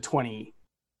going into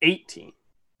 2018.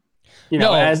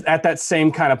 As at that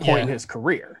same kind of point in his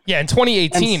career. Yeah, in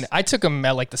 2018, I took him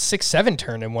at like the 6-7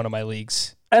 turn in one of my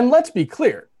leagues. And let's be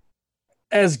clear,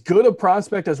 as good a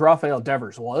prospect as Rafael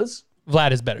Devers was,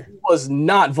 Vlad is better. Was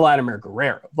not Vladimir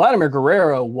Guerrero. Vladimir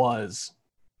Guerrero was,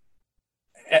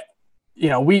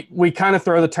 we kind of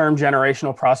throw the term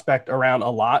generational prospect around a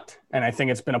lot, and I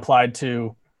think it's been applied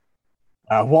to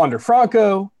Wander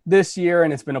Franco this year,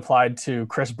 and it's been applied to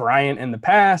Chris Bryant in the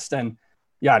past, and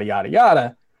yada, yada,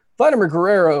 yada. Vladimir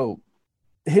Guerrero,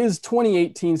 his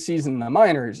 2018 season in the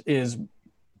minors is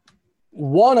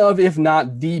one of, if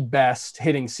not the best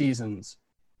hitting seasons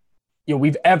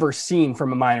we've ever seen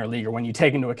from a minor leaguer when you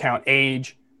take into account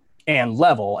age and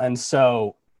level. And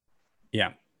so,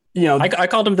 I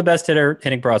called him the best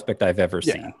hitting prospect I've ever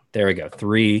seen. There we go.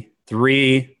 Three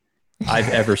I've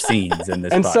ever seen in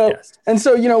this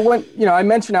podcast. When I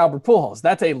mentioned Albert Pujols,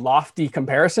 that's a lofty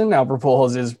comparison. Albert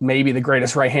Pujols is maybe the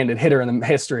greatest right-handed hitter in the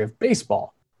history of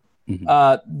baseball.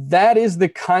 Mm-hmm. That is the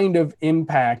kind of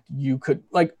impact you could,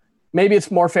 like, maybe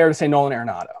it's more fair to say Nolan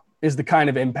Arenado is the kind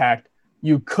of impact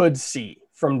you could see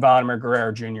from Vladimir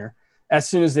Guerrero Jr. as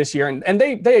soon as this year. And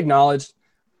they acknowledged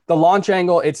the launch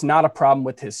angle. It's not a problem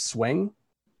with his swing.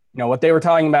 What they were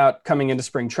talking about coming into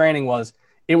spring training was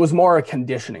it was more a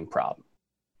conditioning problem.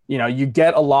 You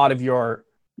get a lot of your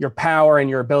power and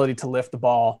your ability to lift the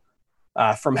ball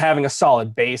from having a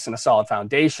solid base and a solid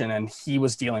foundation. And he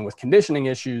was dealing with conditioning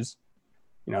issues.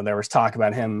 There was talk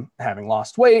about him having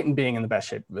lost weight and being in the best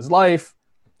shape of his life.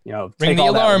 Ring the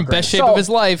alarm, best shape of his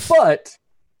life. But,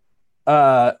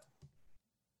 the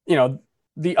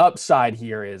upside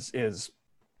here is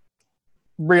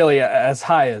really as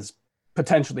high as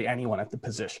potentially anyone at the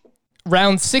position.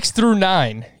 Round 6 through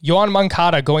 9, Yoan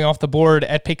Moncada going off the board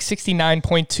at pick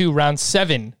 69.2. Round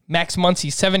 7, Max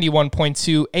Muncy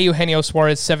 71.2. Eugenio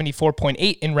Suarez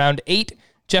 74.8 in round 8.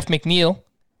 Jeff McNeil,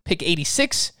 pick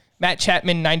 86. Matt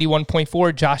Chapman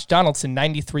 91.4. Josh Donaldson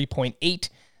 93.8.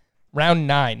 Round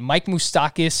 9, Mike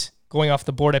Moustakas going off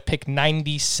the board at pick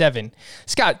 97.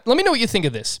 Scott, let me know what you think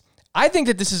of this. I think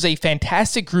that this is a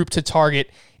fantastic group to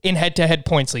target in head-to-head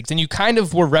points leagues, and you kind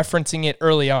of were referencing it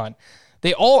early on.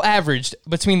 They all averaged,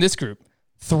 between this group,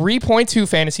 3.2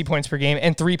 fantasy points per game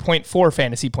and 3.4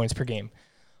 fantasy points per game.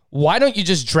 Why don't you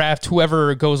just draft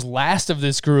whoever goes last of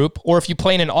this group, or if you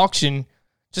play in an auction,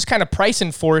 just kind of price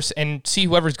enforce and see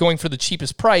whoever's going for the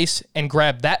cheapest price and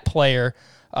grab that player.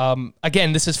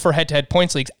 Again, this is for head-to-head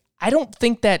points leagues. I don't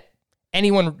think that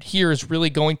anyone here is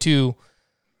really going to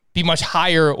be much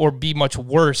higher or be much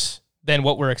worse than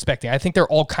what we're expecting. I think they're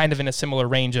all kind of in a similar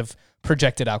range of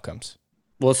projected outcomes.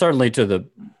 Well, certainly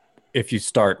if you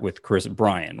start with Chris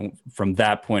Bryant from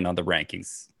that point on the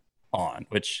rankings on,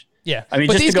 which I mean,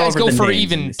 but these guys go for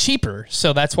even cheaper,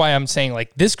 so that's why I'm saying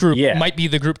like this group might be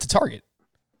the group to target.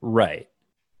 Right.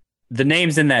 The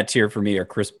names in that tier for me are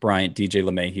Chris Bryant, DJ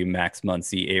LeMahieu, Max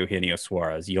Muncy, Eugenio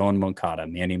Suarez, Yoan Moncada,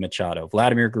 Manny Machado,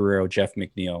 Vladimir Guerrero, Jeff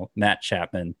McNeil, Matt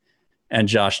Chapman, and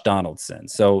Josh Donaldson.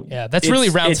 So that's really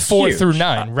rounds 4 through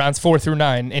 9. Rounds 4 through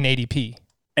 9 in ADP.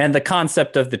 And the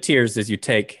concept of the tiers is you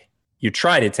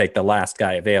try to take the last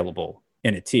guy available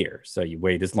in a tier. So you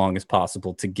wait as long as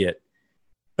possible to get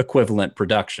equivalent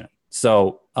production.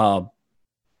 So often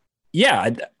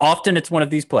it's one of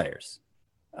these players.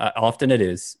 Often it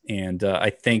is. And I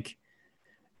think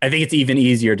it's even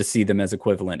easier to see them as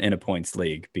equivalent in a points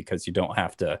league because you don't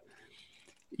have to,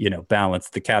 balance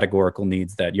the categorical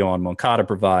needs that Yoan Moncada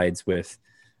provides with,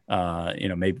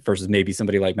 maybe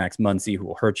somebody like Max Muncy who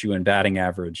will hurt you in batting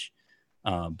average,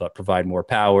 but provide more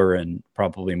power and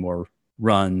probably more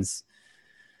runs.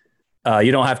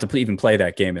 You don't have to even play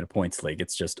that game in a points league.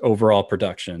 It's just overall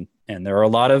production. And there are a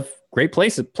lot of great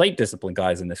plate discipline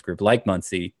guys in this group, like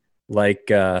Muncy. I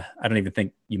don't even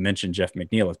think you mentioned Jeff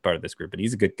McNeil as part of this group, but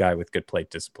he's a good guy with good plate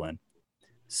discipline.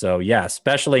 So yeah,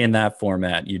 especially in that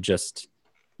format, you just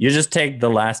take the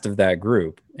last of that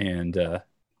group, and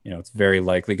it's very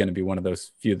likely going to be one of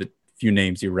those few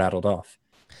names you rattled off.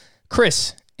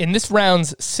 Chris, in this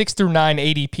round's 6 through 9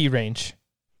 ADP range,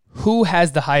 who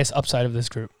has the highest upside of this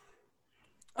group?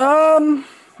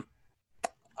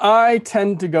 I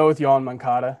tend to go with Yohan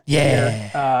Moncada.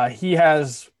 Yeah. He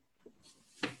has,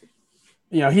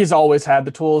 he's always had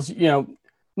the tools,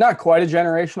 not quite a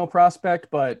generational prospect,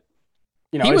 but,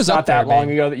 he was not that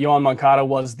long ago that Yohan Moncada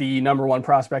was the number one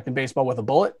prospect in baseball with a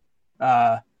bullet.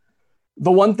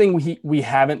 The one thing we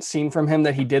haven't seen from him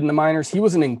that he did in the minors, he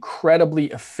was an incredibly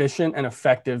efficient and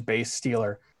effective base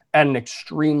stealer at an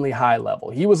extremely high level.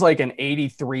 He was like an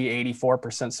 83,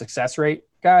 84% success rate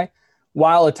guy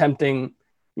while attempting,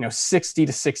 60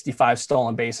 to 65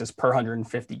 stolen bases per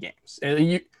 150 games.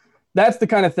 That's the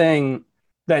kind of thing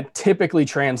that typically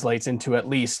translates into at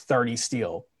least 30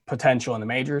 steal potential in the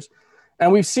majors.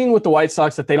 And we've seen with the White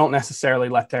Sox that they don't necessarily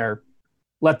let their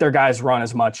guys run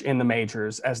as much in the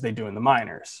majors as they do in the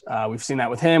minors. We've seen that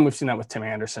with him. We've seen that with Tim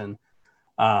Anderson.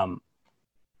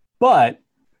 But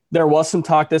there was some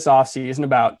talk this offseason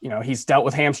about, he's dealt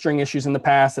with hamstring issues in the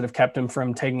past that have kept him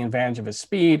from taking advantage of his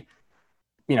speed.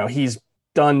 He's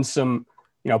done some,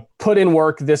 put in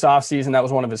work this offseason. That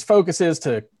was one of his focuses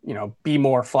to, be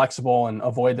more flexible and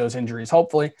avoid those injuries,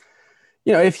 hopefully.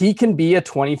 If he can be a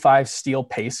 25 steal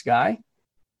pace guy,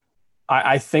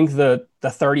 I think the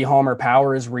 30 homer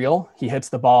power is real. He hits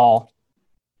the ball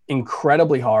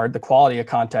incredibly hard. The quality of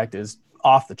contact is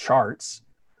off the charts.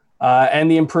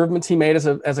 And the improvements he made as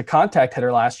a contact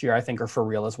hitter last year, I think, are for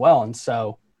real as well. And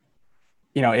so,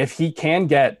 if he can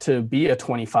get to be a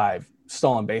 25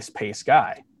 stolen base pace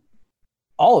guy,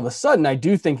 all of a sudden, I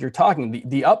do think you're talking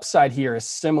the upside here is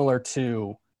similar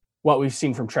to what we've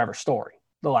seen from Trevor Story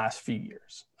the last few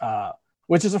years,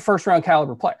 which is a first round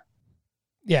caliber player.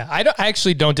 Yeah, I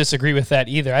actually don't disagree with that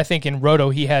either. I think in Roto,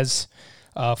 he has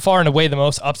far and away the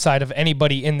most upside of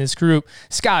anybody in this group.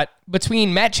 Scott,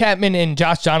 between Matt Chapman and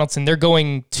Josh Donaldson, they're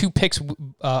going 2 picks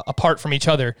apart from each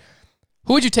other.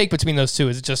 Who would you take between those two?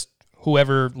 Is it just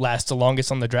whoever lasts the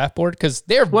longest on the draft board? Because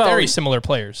they're very similar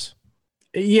players.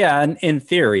 Yeah, and in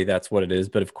theory, that's what it is.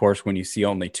 But of course, when you see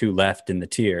only 2 left in the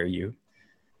tier, you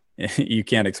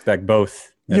can't expect both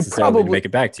necessarily to make it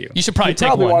back to you. You should probably take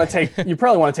one. You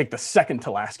probably want to take the second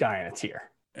to last guy in a tier.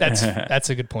 That's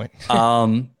a good point.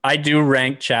 I do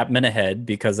rank Chapman ahead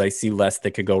because I see less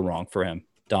that could go wrong for him.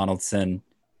 Donaldson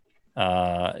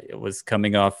was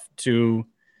coming off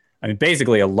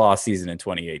basically a lost season in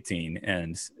 2018,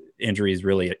 and injuries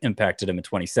really impacted him in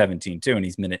 2017 too. And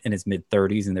he's in his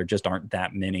mid-30s, and there just aren't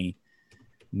that many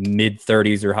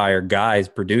mid-30s or higher guys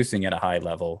producing at a high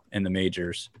level in the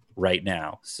majors right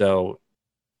now. So,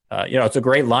 it's a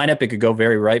great lineup. It could go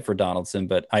very right for Donaldson,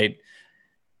 but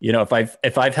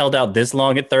if I've held out this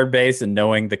long at third base and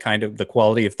knowing the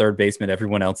quality of third baseman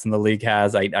everyone else in the league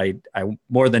has, I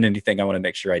more than anything, I want to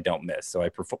make sure I don't miss. So I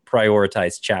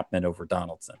prioritize Chapman over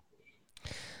Donaldson.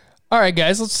 All right,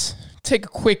 guys, let's take a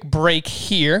quick break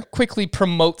here, quickly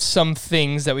promote some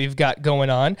things that we've got going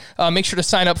on. Make sure to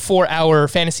sign up for our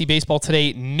Fantasy Baseball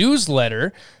Today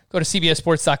newsletter. Go to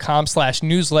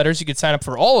cbssports.com/newsletters. You can sign up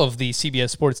for all of the CBS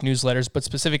Sports newsletters, but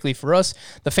specifically for us,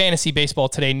 the Fantasy Baseball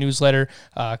Today newsletter.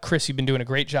 Chris, you've been doing a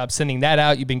great job sending that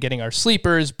out. You've been getting our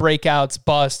sleepers, breakouts,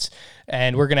 busts,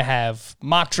 and we're going to have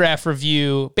mock draft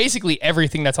review, basically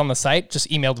everything that's on the site, just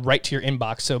emailed right to your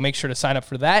inbox. So make sure to sign up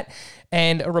for that.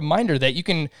 And a reminder that you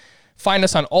can find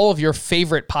us on all of your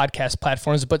favorite podcast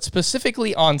platforms, but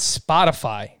specifically on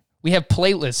Spotify. We have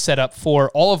playlists set up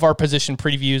for all of our position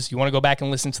previews. You want to go back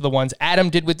and listen to the ones Adam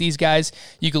did with these guys,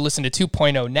 you can listen to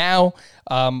 2.0 now.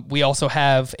 We also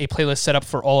have a playlist set up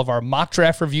for all of our mock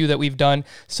draft review that we've done.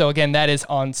 So again, that is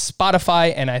on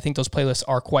Spotify, and I think those playlists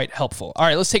are quite helpful. All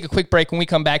right, let's take a quick break. When we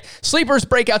come back, sleepers,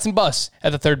 breakouts, and busts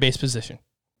at the third base position.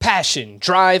 Passion,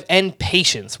 drive, and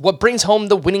patience. What brings home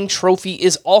the winning trophy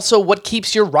is also what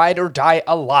keeps your ride or die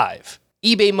alive.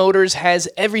 eBay Motors has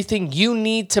everything you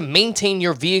need to maintain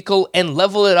your vehicle and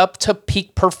level it up to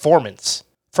peak performance.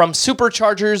 From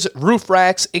superchargers, roof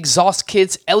racks, exhaust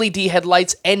kits, LED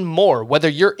headlights, and more, whether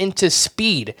you're into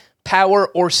speed, power,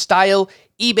 or style,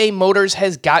 eBay Motors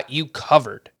has got you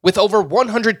covered. With over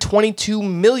 122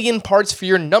 million parts for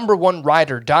your number one ride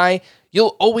or die,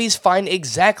 you'll always find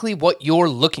exactly what you're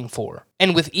looking for.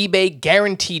 And with eBay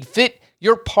Guaranteed Fit,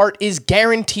 your part is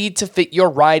guaranteed to fit your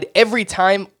ride every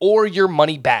time or your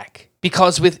money back.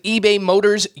 Because with eBay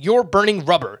Motors, you're burning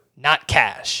rubber, not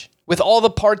cash. With all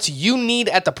the parts you need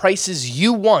at the prices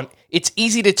you want, it's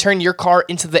easy to turn your car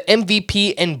into the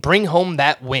MVP and bring home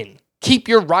that win. Keep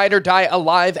your ride or die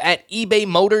alive at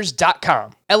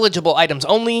ebaymotors.com. Eligible items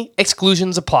only,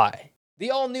 exclusions apply. The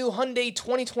all-new Hyundai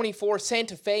 2024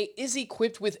 Santa Fe is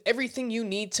equipped with everything you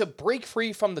need to break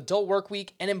free from the dull work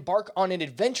week and embark on an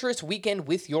adventurous weekend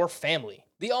with your family.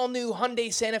 The all-new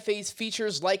Hyundai Santa Fe's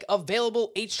features like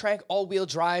available H-Track all-wheel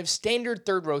drive, standard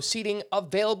third-row seating,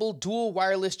 available dual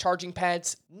wireless charging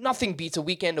pads. Nothing beats a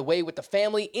weekend away with the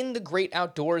family in the great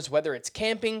outdoors, whether it's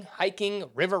camping, hiking,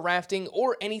 river rafting,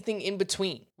 or anything in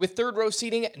between. With third-row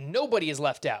seating, nobody is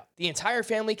left out. The entire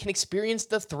family can experience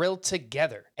the thrill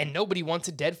together, and nobody wants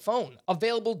a dead phone.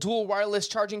 Available dual wireless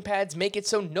charging pads make it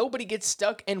so nobody gets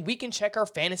stuck, and we can check our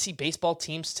fantasy baseball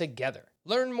teams together.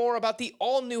 Learn more about the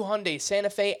all-new Hyundai Santa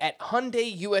Fe at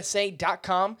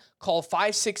HyundaiUSA.com. Call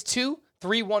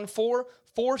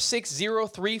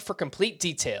 562-314-4603 for complete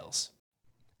details.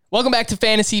 Welcome back to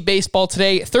Fantasy Baseball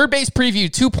Today. Third Base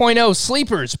Preview 2.0,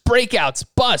 sleepers, breakouts,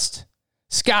 bust.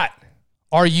 Scott,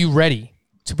 are you ready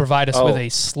to provide us with a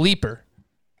sleeper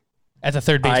at the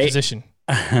third base position?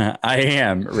 I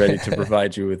am ready to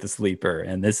provide you with a sleeper.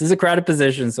 And this is a crowded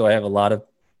position, so I have a lot of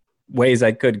ways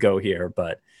I could go here,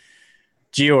 but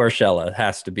Gio Urshela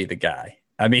has to be the guy.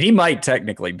 I mean, he might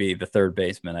technically be the third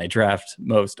baseman I draft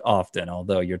most often,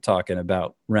 although you're talking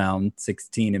about round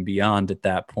 16 and beyond at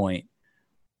that point.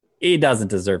 He doesn't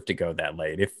deserve to go that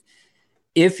late.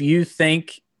 If you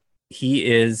think he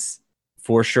is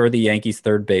for sure the Yankees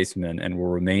third baseman and will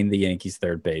remain the Yankees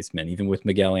third baseman, even with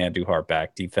Miguel Andujar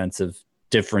back, defensive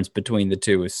difference between the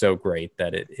two is so great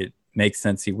that it makes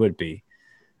sense he would be,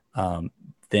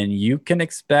 then you can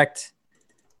expect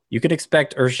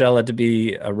Urshela to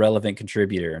be a relevant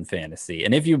contributor in fantasy.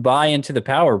 And if you buy into the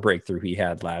power breakthrough he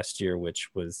had last year,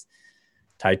 which was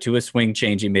tied to a swing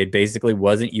change he made, basically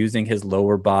wasn't using his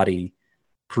lower body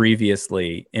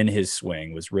previously in his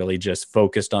swing, was really just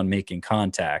focused on making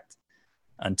contact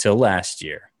until last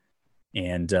year.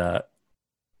 And,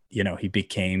 he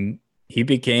became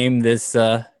this,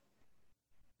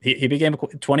 he became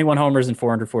 21 homers and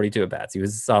 442 at-bats. He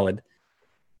was a solid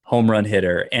home run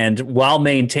hitter. And while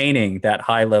maintaining that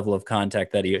high level of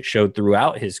contact that he showed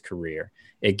throughout his career,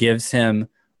 it gives him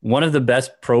one of the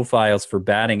best profiles for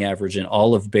batting average in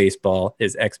all of baseball.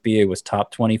 His XBA was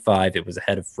top 25. It was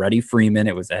ahead of Freddie Freeman.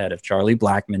 It was ahead of Charlie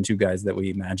Blackmon, two guys that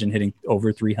we imagine hitting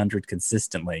over 300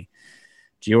 consistently.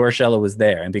 Gio Urshela was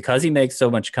there. And because he makes so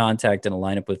much contact in a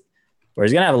lineup where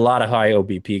he's going to have a lot of high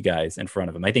OBP guys in front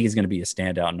of him, I think he's going to be a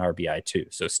standout in RBI too.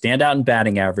 So standout in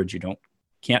batting average.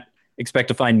 Can't expect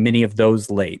to find many of those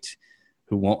late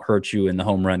who won't hurt you in the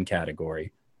home run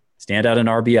category. Stand out in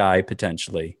RBI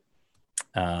potentially.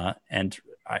 And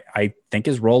I think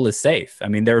his role is safe. I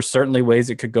mean, there are certainly ways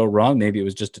it could go wrong. Maybe it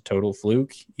was just a total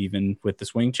fluke, even with the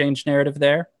swing change narrative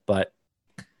there, but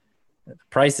the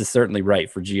price is certainly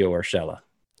right for Gio Urshela.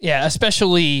 Yeah,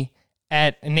 especially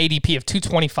at an ADP of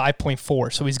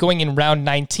 225.4. So he's going in round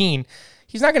 19.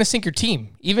 He's not going to sink your team.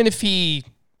 Even if he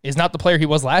is not the player he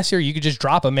was last year, you could just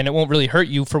drop him and it won't really hurt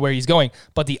you for where he's going.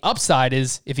 But the upside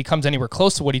is if he comes anywhere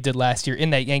close to what he did last year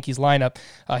in that Yankees lineup,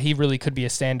 he really could be a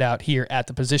standout here at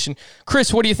the position.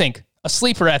 Chris, what do you think? A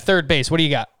sleeper at third base. What do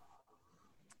you got?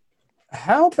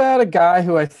 How about a guy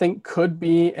who I think could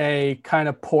be a kind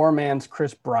of poor man's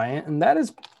Chris Bryant, and that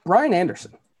is Brian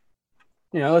Anderson.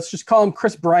 Let's just call him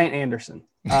Chris Bryant Anderson.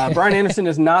 Brian Anderson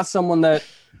is not someone that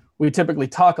we typically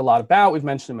talk a lot about. We've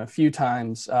mentioned him a few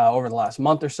times over the last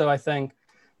month or so, I think.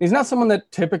 He's not someone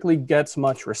that typically gets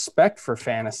much respect for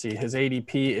fantasy. His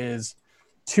ADP is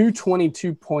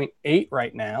 222.8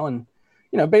 right now. And,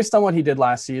 based on what he did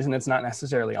last season, it's not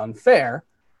necessarily unfair.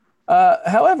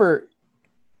 However,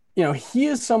 he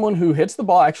is someone who hits the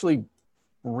ball actually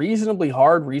reasonably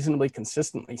hard, reasonably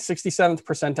consistently. 67th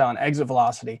percentile in exit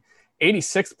velocity,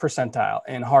 86th percentile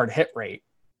in hard hit rate.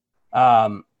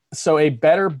 So a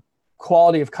better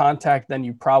quality of contact than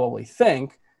you probably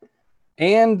think.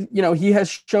 And, he has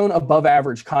shown above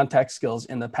average contact skills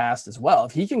in the past as well.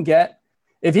 If he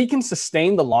can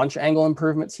sustain the launch angle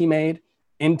improvements he made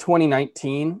in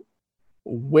 2019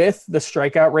 with the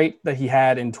strikeout rate that he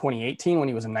had in 2018 when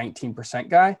he was a 19%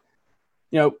 guy,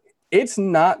 it's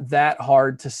not that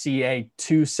hard to see a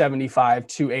 275,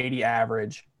 280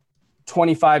 average,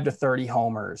 25 to 30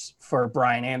 homers for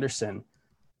Brian Anderson.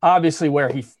 Obviously, where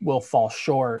he will fall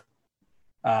short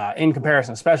in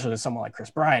comparison, especially to someone like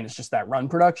Chris Bryant, is just that run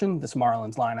production. This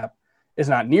Marlins lineup is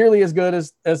not nearly as good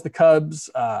as the Cubs.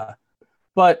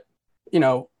 But,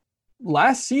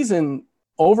 last season,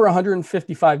 over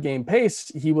 155 game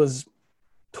pace, he was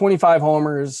 25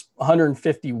 homers,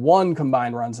 151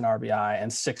 combined runs in RBI,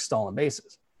 and 6 stolen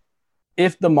bases.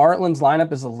 If the Marlins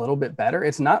lineup is a little bit better,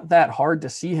 it's not that hard to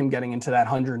see him getting into that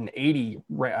 180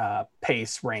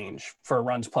 pace range for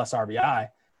runs plus RBI.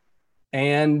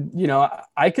 And,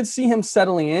 I could see him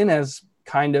settling in as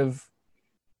kind of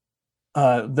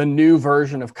the new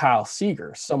version of Kyle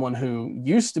Seager, someone who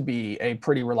used to be a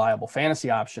pretty reliable fantasy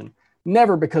option,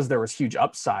 never because there was huge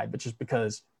upside, but just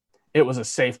because it was a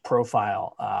safe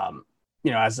profile,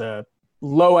 as a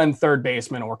low-end third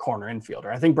baseman or corner infielder.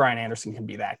 I think Brian Anderson can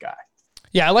be that guy.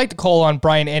 Yeah, I like the call on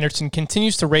Brian Anderson.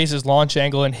 Continues to raise his launch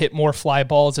angle and hit more fly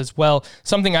balls as well.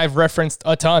 Something I've referenced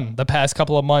a ton the past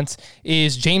couple of months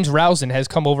is James Rousden has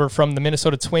come over from the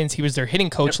Minnesota Twins. He was their hitting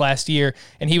coach last year,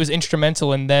 and he was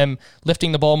instrumental in them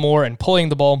lifting the ball more and pulling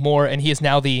the ball more, and he is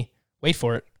now the, wait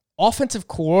for it, offensive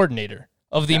coordinator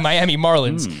of the Miami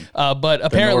Marlins, but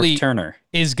apparently Turner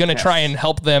is going to try and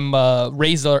help them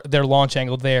raise their launch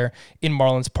angle there in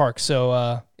Marlins Park.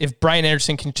 So if Brian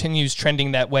Anderson continues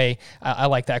trending that way, I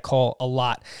like that call a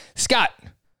lot. Scott,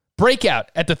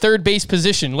 breakout at the third base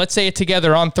position. Let's say it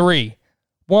together on 3.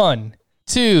 1,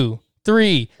 2,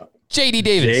 3. J.D.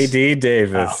 Davis. J.D.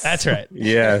 Davis. Oh, that's right.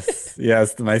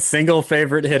 Yes. My single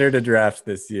favorite hitter to draft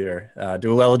this year.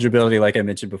 Dual eligibility, like I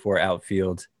mentioned before,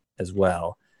 outfield as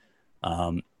well.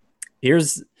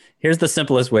 Here's the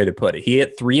simplest way to put it. He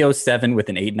hit 307 with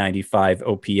an 895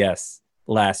 OPS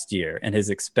last year, and his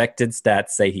expected stats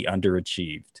say he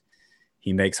underachieved.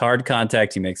 He makes hard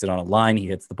contact. He makes it on a line. He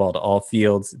hits the ball to all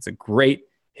fields. It's a great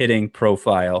hitting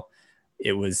profile.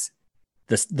 It was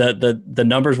the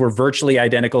numbers were virtually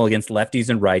identical against lefties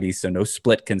and righties, so no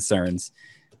split concerns.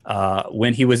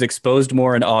 When he was exposed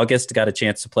more in August, got a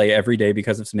chance to play every day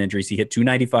because of some injuries. He hit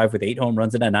 295 with 8 home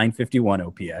runs and a 951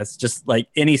 OPS. Just like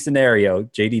any scenario,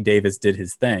 J.D. Davis did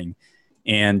his thing.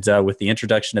 And with the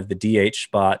introduction of the DH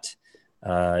spot,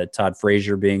 Todd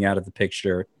Frazier being out of the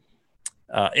picture,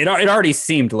 it already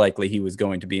seemed likely he was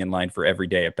going to be in line for every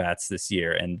day at bats this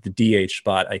year. And the DH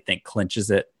spot, I think,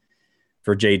 clinches it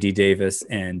for J.D. Davis.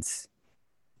 And,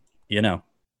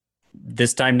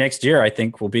 this time next year, I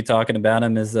think we'll be talking about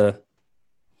him as a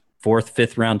 4th,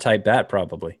 5th round type bat,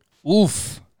 probably.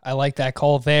 Oof. I like that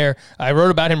call there. I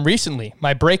wrote about him recently.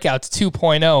 My breakouts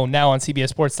 2.0 now on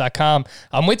CBSSports.com.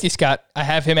 I'm with you, Scott. I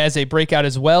have him as a breakout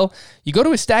as well. You go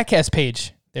to his StatCast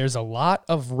page. There's a lot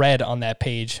of red on that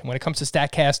page. When it comes to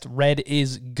StatCast, red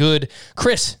is good.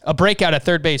 Chris, a breakout at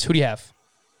third base. Who do you have?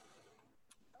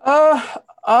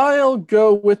 I'll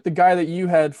go with the guy that you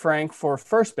had, Frank, for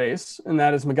first base, and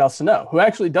that is Miguel Sano, who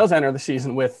actually does enter the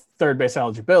season with third base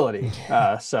eligibility.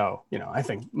 So, I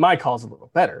think my call's a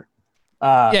little better.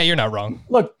 Yeah, you're not wrong.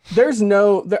 Look,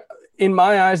 in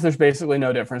my eyes, there's basically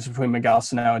no difference between Miguel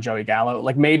Sano and Joey Gallo.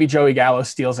 Like maybe Joey Gallo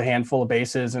steals a handful of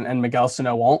bases and Miguel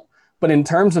Sano won't. But in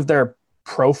terms of their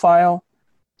profile,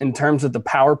 in terms of the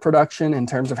power production, in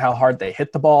terms of how hard they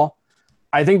hit the ball,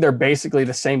 I think they're basically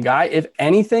the same guy. If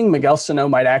anything, Miguel Sano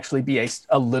might actually be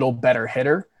a little better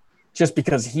hitter just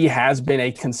because he has been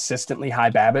a consistently high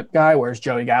BABIP guy, whereas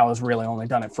Joey Gallo's really only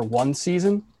done it for one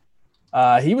season.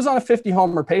 He was on a 50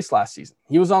 homer pace last season.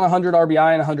 He was on a 100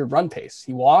 RBI and 100 run pace.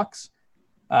 He walks.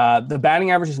 The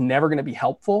batting average is never going to be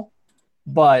helpful,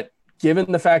 but given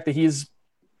the fact that he's,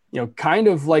 kind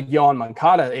of like Yohan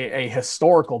Moncada, a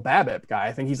historical BABIP guy,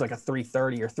 I think he's like a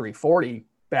 330 or 340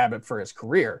 BABIP for his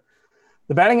career.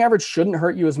 The batting average shouldn't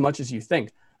hurt you as much as you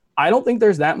think. I don't think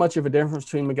there's that much of a difference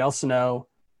between Miguel Sano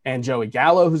and Joey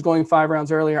Gallo, who's going 5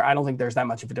 rounds earlier. I don't think there's that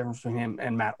much of a difference between him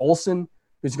and Matt Olson,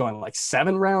 who's going like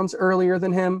 7 rounds earlier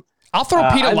than him. I'll throw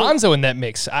Pete Alonso in that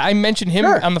mix. I mentioned him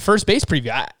on the first base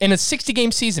preview. In a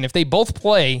 60-game season, if they both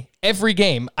play every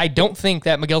game, I don't think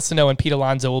that Miguel Sano and Pete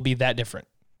Alonso will be that different.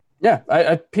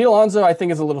 Yeah, Pete Alonso, I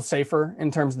think, is a little safer in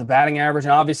terms of the batting average.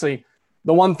 And obviously,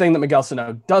 the one thing that Miguel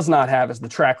Sano does not have is the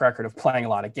track record of playing a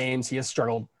lot of games. He has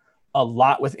struggled a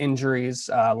lot with injuries.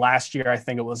 Last year, I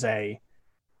think it was a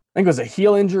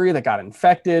heel injury that got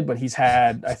infected, but he's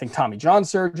had, I think, Tommy John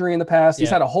surgery in the past.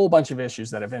 He's had a whole bunch of issues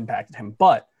that have impacted him.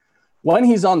 But when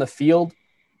he's on the field,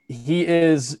 he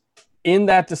is in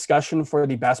that discussion for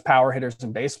the best power hitters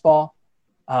in baseball.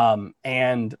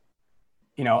 And,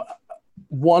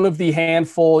 one of the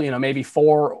handful, maybe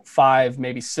 4, 5,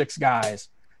 maybe 6 guys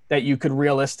that you could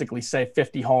realistically say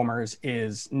 50 homers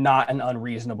is not an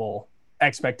unreasonable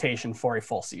expectation for a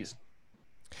full season.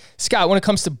 Scott, when it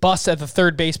comes to busts at the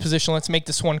third base position, let's make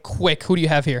this one quick. Who do you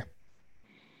have here?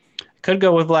 Could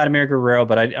go with Vladimir Guerrero,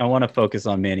 but I want to focus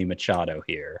on Manny Machado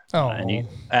here.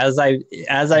 As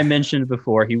I mentioned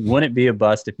before, he wouldn't be a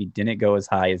bust if he didn't go as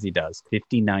high as he does.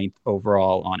 59th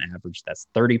overall on average. That's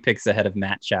 30 picks ahead of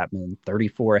Matt Chapman,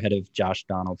 34 ahead of Josh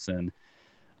Donaldson,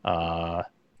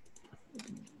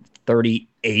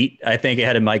 38, I think,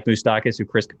 ahead of Mike Moustakas, who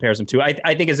Chris compares him to.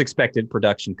 I think his expected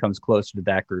production comes closer to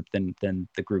that group than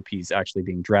the group he's actually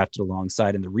being drafted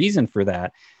alongside. And the reason for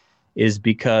that is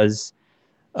because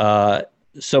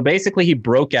So basically, he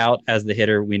broke out as the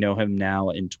hitter we know him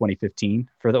now in 2015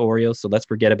 for the Orioles. So let's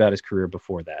forget about his career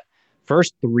before that.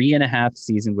 First 3.5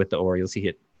 seasons with the Orioles, he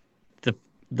hit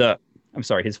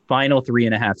his final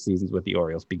 3.5 seasons with the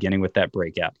Orioles, beginning with that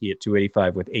breakout. He hit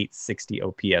 285 with 860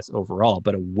 OPS overall,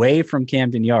 but away from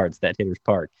Camden Yards, that hitter's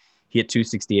park, he hit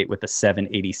 268 with a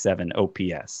 787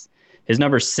 OPS. His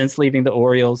numbers since leaving the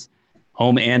Orioles,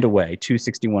 home and away,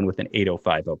 261 with an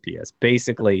 805 OPS.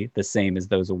 Basically the same as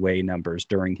those away numbers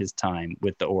during his time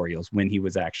with the Orioles when he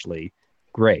was actually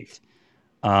great.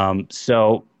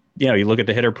 So, you look at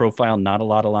the hitter profile, not a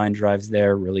lot of line drives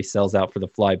there, really sells out for the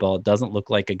fly ball. It doesn't look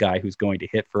like a guy who's going to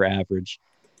hit for average.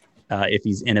 If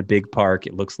he's in a big park,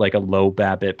 it looks like a low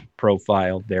BABIP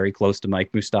profile, very close to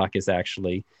Mike Moustakas,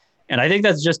 actually. And I think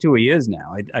that's just who he is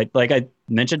now. I like I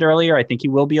mentioned earlier, I think he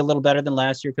will be a little better than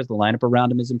last year because the lineup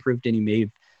around him has improved and he may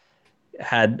have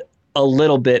had a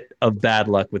little bit of bad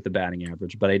luck with the batting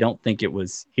average, but I don't think he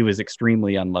was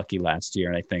extremely unlucky last year.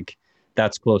 And I think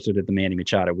that's closer to the Manny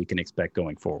Machado we can expect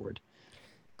going forward.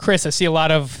 Chris, I see a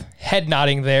lot of head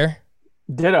nodding there.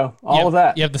 Ditto. All of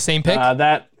that. You have the same pick?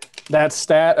 That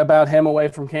stat about him away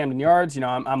from Camden Yards,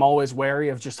 I'm always wary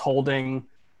of just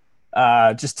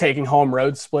taking home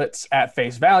road splits at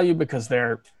face value because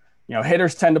they're,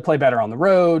 hitters tend to play better on the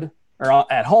road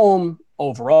or at home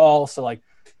overall. So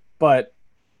but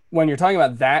when you're talking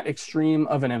about that extreme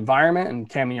of an environment, and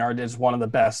Camden Yards is one of the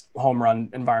best home run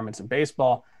environments in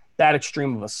baseball, that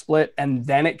extreme of a split, and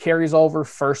then it carries over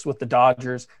first with the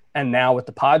Dodgers and now with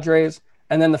the Padres.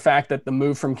 And then the fact that the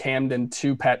move from Camden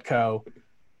to Petco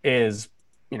is,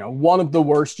 one of the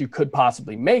worst you could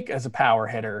possibly make as a power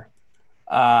hitter.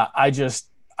 I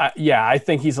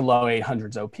think he's a low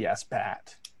 800s OPS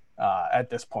bat at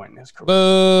this point in his career.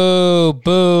 Boo,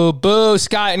 boo, boo,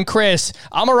 Scott and Chris.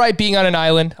 I'm all right being on an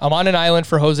island. I'm on an island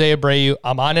for Jose Abreu.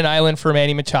 I'm on an island for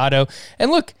Manny Machado.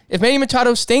 And look, if Manny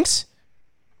Machado stinks,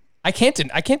 I can't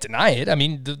deny it. I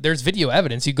mean, there's video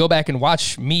evidence. You go back and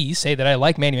watch me say that I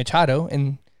like Manny Machado,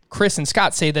 and Chris and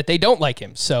Scott say that they don't like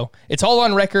him. So it's all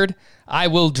on record. I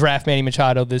will draft Manny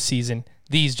Machado this season.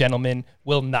 These gentlemen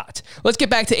will not. Let's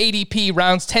get back to ADP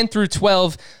rounds 10 through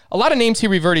 12. A lot of names here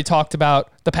we've already talked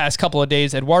about the past couple of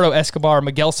days. Eduardo Escobar,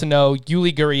 Miguel Sano,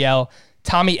 Yuli Gurriel,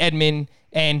 Tommy Edman,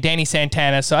 and Danny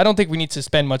Santana. So I don't think we need to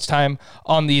spend much time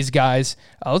on these guys.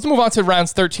 Let's move on to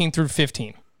rounds 13 through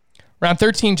 15. Round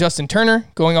 13, Justin Turner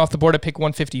going off the board at pick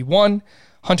 151.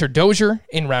 Hunter Dozier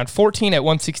in round 14 at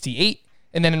 168.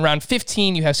 And then in round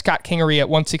 15, you have Scott Kingery at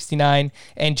 169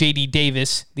 and J.D.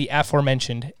 Davis, the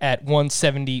aforementioned, at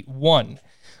 171.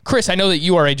 Chris, I know that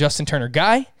you are a Justin Turner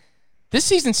guy. This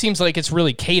season seems like it's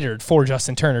really catered for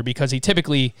Justin Turner because he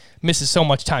typically misses so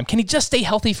much time. Can he just stay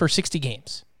healthy for 60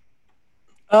 games?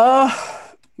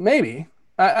 Maybe.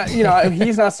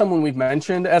 He's not someone we've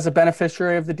mentioned as a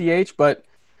beneficiary of the DH, but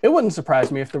it wouldn't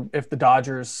surprise me if the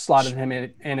Dodgers slotted him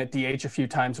in at DH a few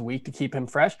times a week to keep him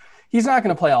fresh. He's not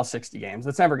going to play all 60 games.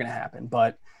 That's never going to happen.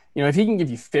 But, if he can give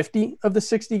you 50 of the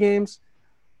 60 games,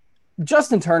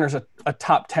 Justin Turner's a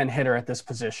top 10 hitter at this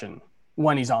position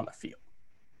when he's on the field.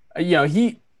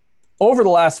 He over the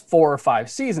last 4 or 5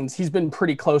 seasons, he's been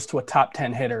pretty close to a top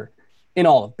 10 hitter in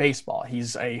all of baseball.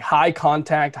 He's a high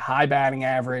contact, high batting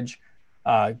average,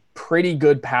 pretty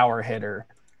good power hitter.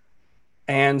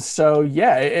 And so,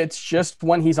 it's just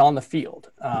when he's on the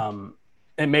field.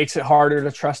 It makes it harder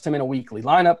to trust him in a weekly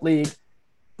lineup league.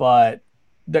 But,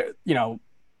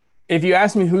 if you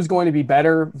ask me who's going to be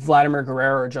better, Vladimir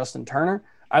Guerrero or Justin Turner,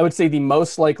 I would say the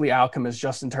most likely outcome is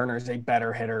Justin Turner is a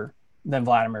better hitter than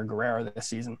Vladimir Guerrero this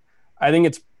season.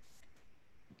 If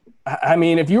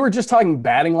you were just talking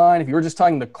batting line, if you were just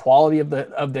talking the quality of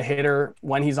the hitter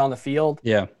when he's on the field.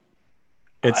 Yeah.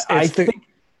 I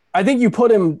think you put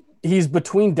him, he's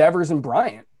between Devers and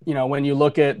Bryant, when you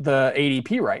look at the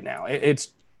ADP right now. It's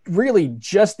really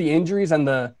just the injuries and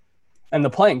the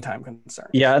playing time concern.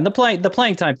 Yeah, and the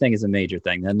playing time thing is a major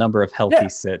thing. The number of healthy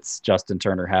sits Justin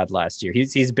Turner had last year.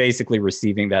 He's basically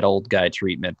receiving that old guy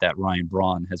treatment that Ryan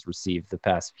Braun has received the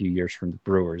past few years from the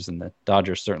Brewers, and the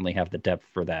Dodgers certainly have the depth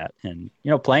for that. And,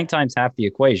 playing time's half the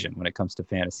equation when it comes to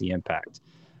fantasy impact.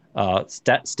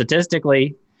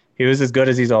 Statistically, he was as good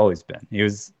as he's always been. He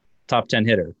was top 10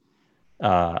 hitter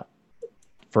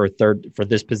for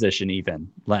this position even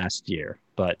last year.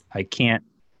 But I can't,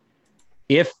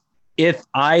 if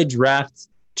I draft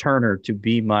Turner to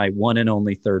be my one and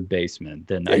only third baseman,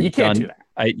 then you can't do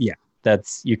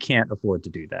that. You can't afford to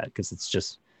do that because it's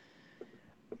just,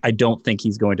 I don't think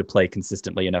he's going to play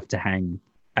consistently enough to hang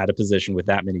at a position with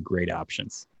that many great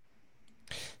options.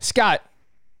 Scott,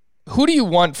 who do you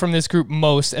want from this group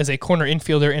most as a corner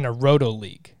infielder in a roto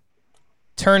league?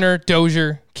 Turner,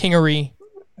 Dozier, Kingery,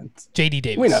 J.D.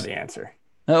 Davis. We know the answer.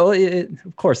 Oh,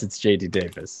 of course it's J.D.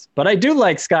 Davis. But I do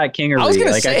like Scott Kingery. I was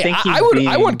going to say, I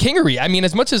want being... Kingery. I mean,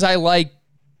 as much as I like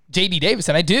J.D. Davis,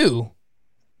 and I do,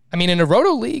 I mean, in a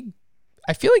Roto League,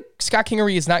 I feel like Scott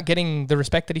Kingery is not getting the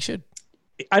respect that he should.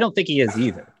 I don't think he is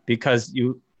either, because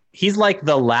he's like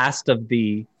the last of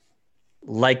the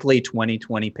likely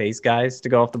 2020 pace guys to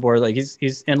go off the board. Like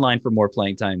he's in line for more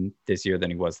playing time this year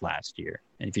than he was last year.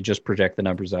 And if you just project the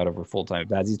numbers out over full time at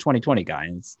bats, he's a 2020 guy.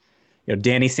 And it's,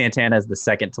 Danny Santana is the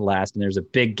second to last, and there's a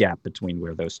big gap between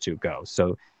where those two go.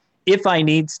 So if I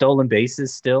need stolen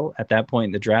bases still at that point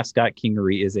in the draft, Scott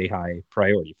Kingery is a high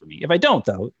priority for me. If I don't,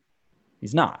 though,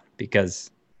 he's not, because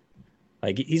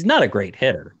like he's not a great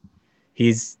hitter.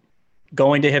 He's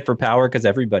going to hit for power because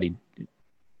everybody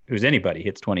who's anybody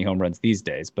hits 20 home runs these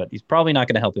days, but he's probably not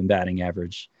going to help in batting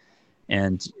average.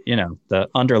 And, the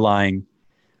underlying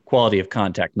quality of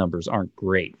contact numbers aren't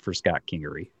great for Scott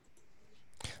Kingery.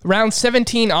 Round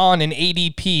 17 on in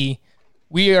ADP,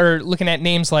 we are looking at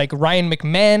names like Ryan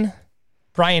McMahon,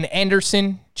 Brian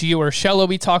Anderson, Gio Urshela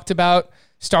we talked about,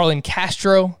 Starlin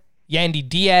Castro, Yandy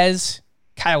Diaz,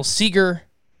 Kyle Seager,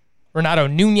 Renato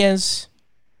Nunez.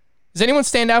 Does anyone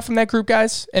stand out from that group,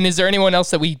 guys? And is there anyone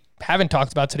else that we haven't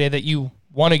talked about today that you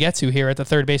want to get to here at the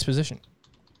third base position?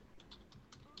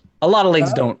 A lot of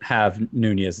leagues don't have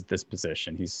Nunez at this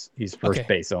position. He's first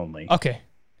base only. Okay.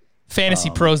 Fantasy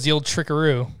Pros, the old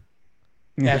trickaroo.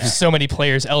 They have so many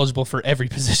players eligible for every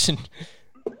position.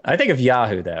 I think of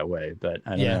Yahoo that way, but I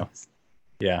don't know.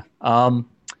 Yeah.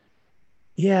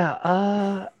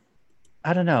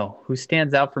 I don't know who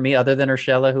stands out for me other than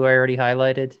Urshela, who I already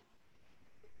highlighted.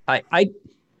 I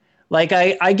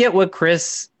get what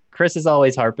Chris is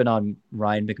always harping on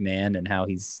Ryan McMahon and how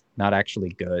he's not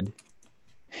actually good.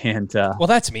 And well,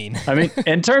 that's mean. I mean,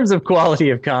 in terms of quality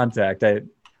of contact,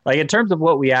 in terms of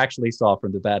what we actually saw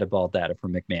from the batted ball data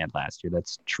from McMahon last year,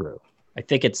 that's true. I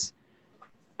think it's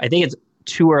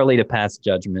too early to pass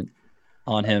judgment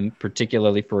on him,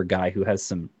 particularly for a guy who has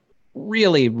some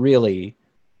really, really,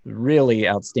 really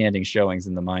outstanding showings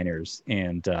in the minors,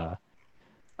 and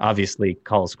obviously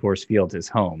calls Coors Field his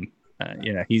home.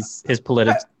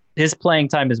 His playing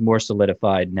time is more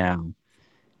solidified now,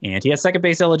 and he has second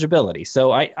base eligibility.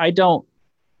 So I don't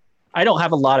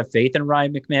have a lot of faith in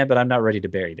Ryan McMahon, but I'm not ready to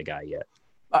bury the guy yet.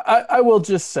 I will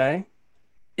just say,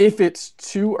 if it's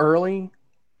too early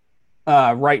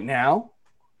right now,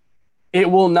 it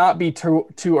will not be too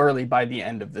early by the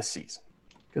end of this season,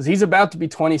 because he's about to be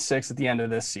 26 at the end of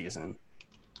this season.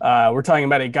 We're talking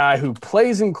about a guy who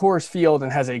plays in Coors Field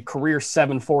and has a career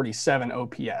 747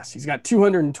 OPS. He's got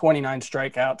 229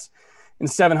 strikeouts and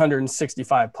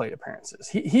 765 plate appearances.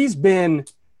 He's been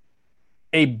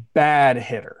a bad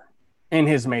hitter in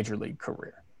his major league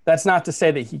career. That's not to say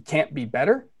that he can't be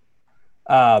better,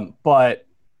 but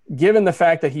given the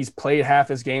fact that he's played half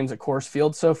his games at Coors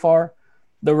Field so far,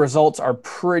 the results are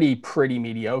pretty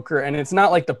mediocre, and it's not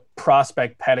like the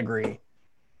prospect pedigree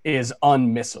is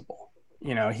unmissable.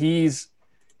 He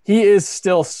is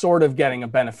still sort of getting a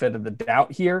benefit of the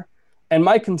doubt here. And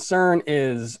my concern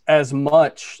is as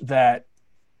much that,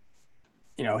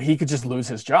 he could just lose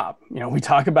his job. We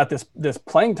talk about this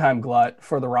playing time glut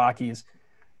for the Rockies.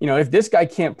 If this guy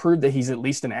can't prove that he's at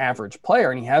least an average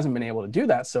player, and he hasn't been able to do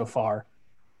that so far,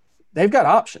 they've got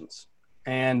options.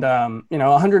 And,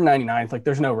 199th, like,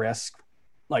 there's no risk,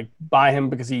 like, buy him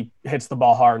because he hits the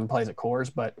ball hard and plays at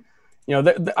Coors. But,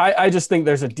 I just think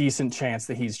there's a decent chance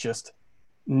that he's just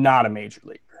not a major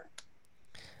leaguer.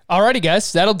 Alrighty,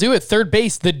 guys, that'll do it. Third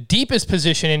base, the deepest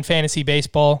position in fantasy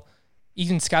baseball.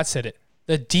 Even Scott said it.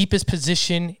 The deepest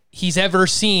position he's ever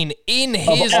seen in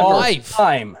his life.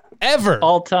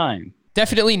 All time.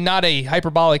 Definitely not a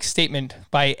hyperbolic statement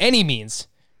by any means.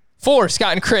 For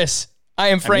Scott and Chris, I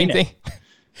am Frank.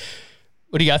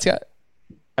 What do you got, Scott?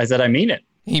 I said I mean it.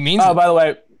 He means it. Oh, by the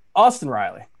way, Austin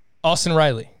Riley.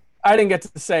 I didn't get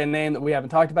to say a name that we haven't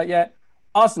talked about yet.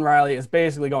 Austin Riley is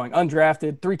basically going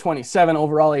undrafted, 327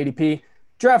 overall ADP.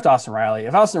 Draft Austin Riley.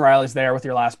 If Austin Riley's there with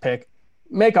your last pick,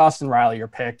 make Austin Riley your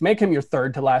pick. Make him your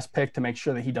third to last pick to make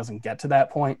sure that he doesn't get to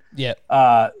that point. Yeah.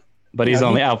 But he's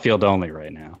only outfield only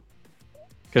right now.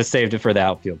 Could have saved it for the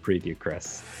outfield preview,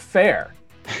 Chris. Fair.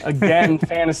 Again,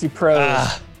 Fantasy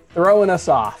Pros throwing us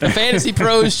off. The Fantasy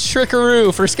Pros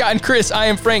trickaroo. For Scott and Chris, I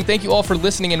am Frank. Thank you all for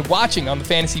listening and watching on the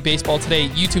Fantasy Baseball Today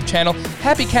YouTube channel.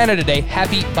 Happy Canada Day.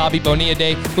 Happy Bobby Bonilla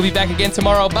Day. We'll be back again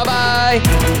tomorrow. Bye-bye.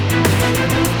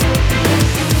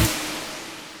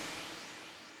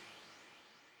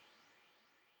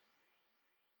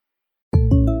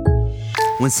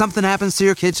 When something happens to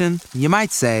your kitchen, you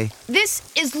might say,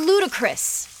 "This is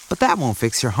ludicrous." But that won't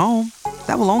fix your home.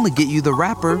 that will only get you the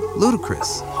rapper,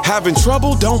 Ludacris. Having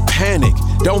trouble? Don't panic.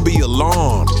 Don't be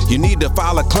alarmed. You need to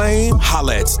file a claim?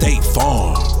 Holla at State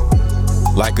Farm.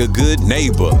 Like a good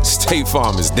neighbor, State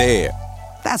Farm is there.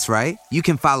 That's right. You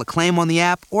can file a claim on the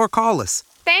app or call us.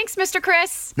 Thanks, Mr.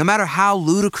 Chris. No matter how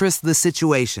ludicrous the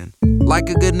situation, like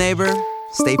a good neighbor,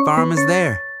 State Farm is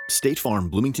there. State Farm,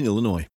 Bloomington, Illinois.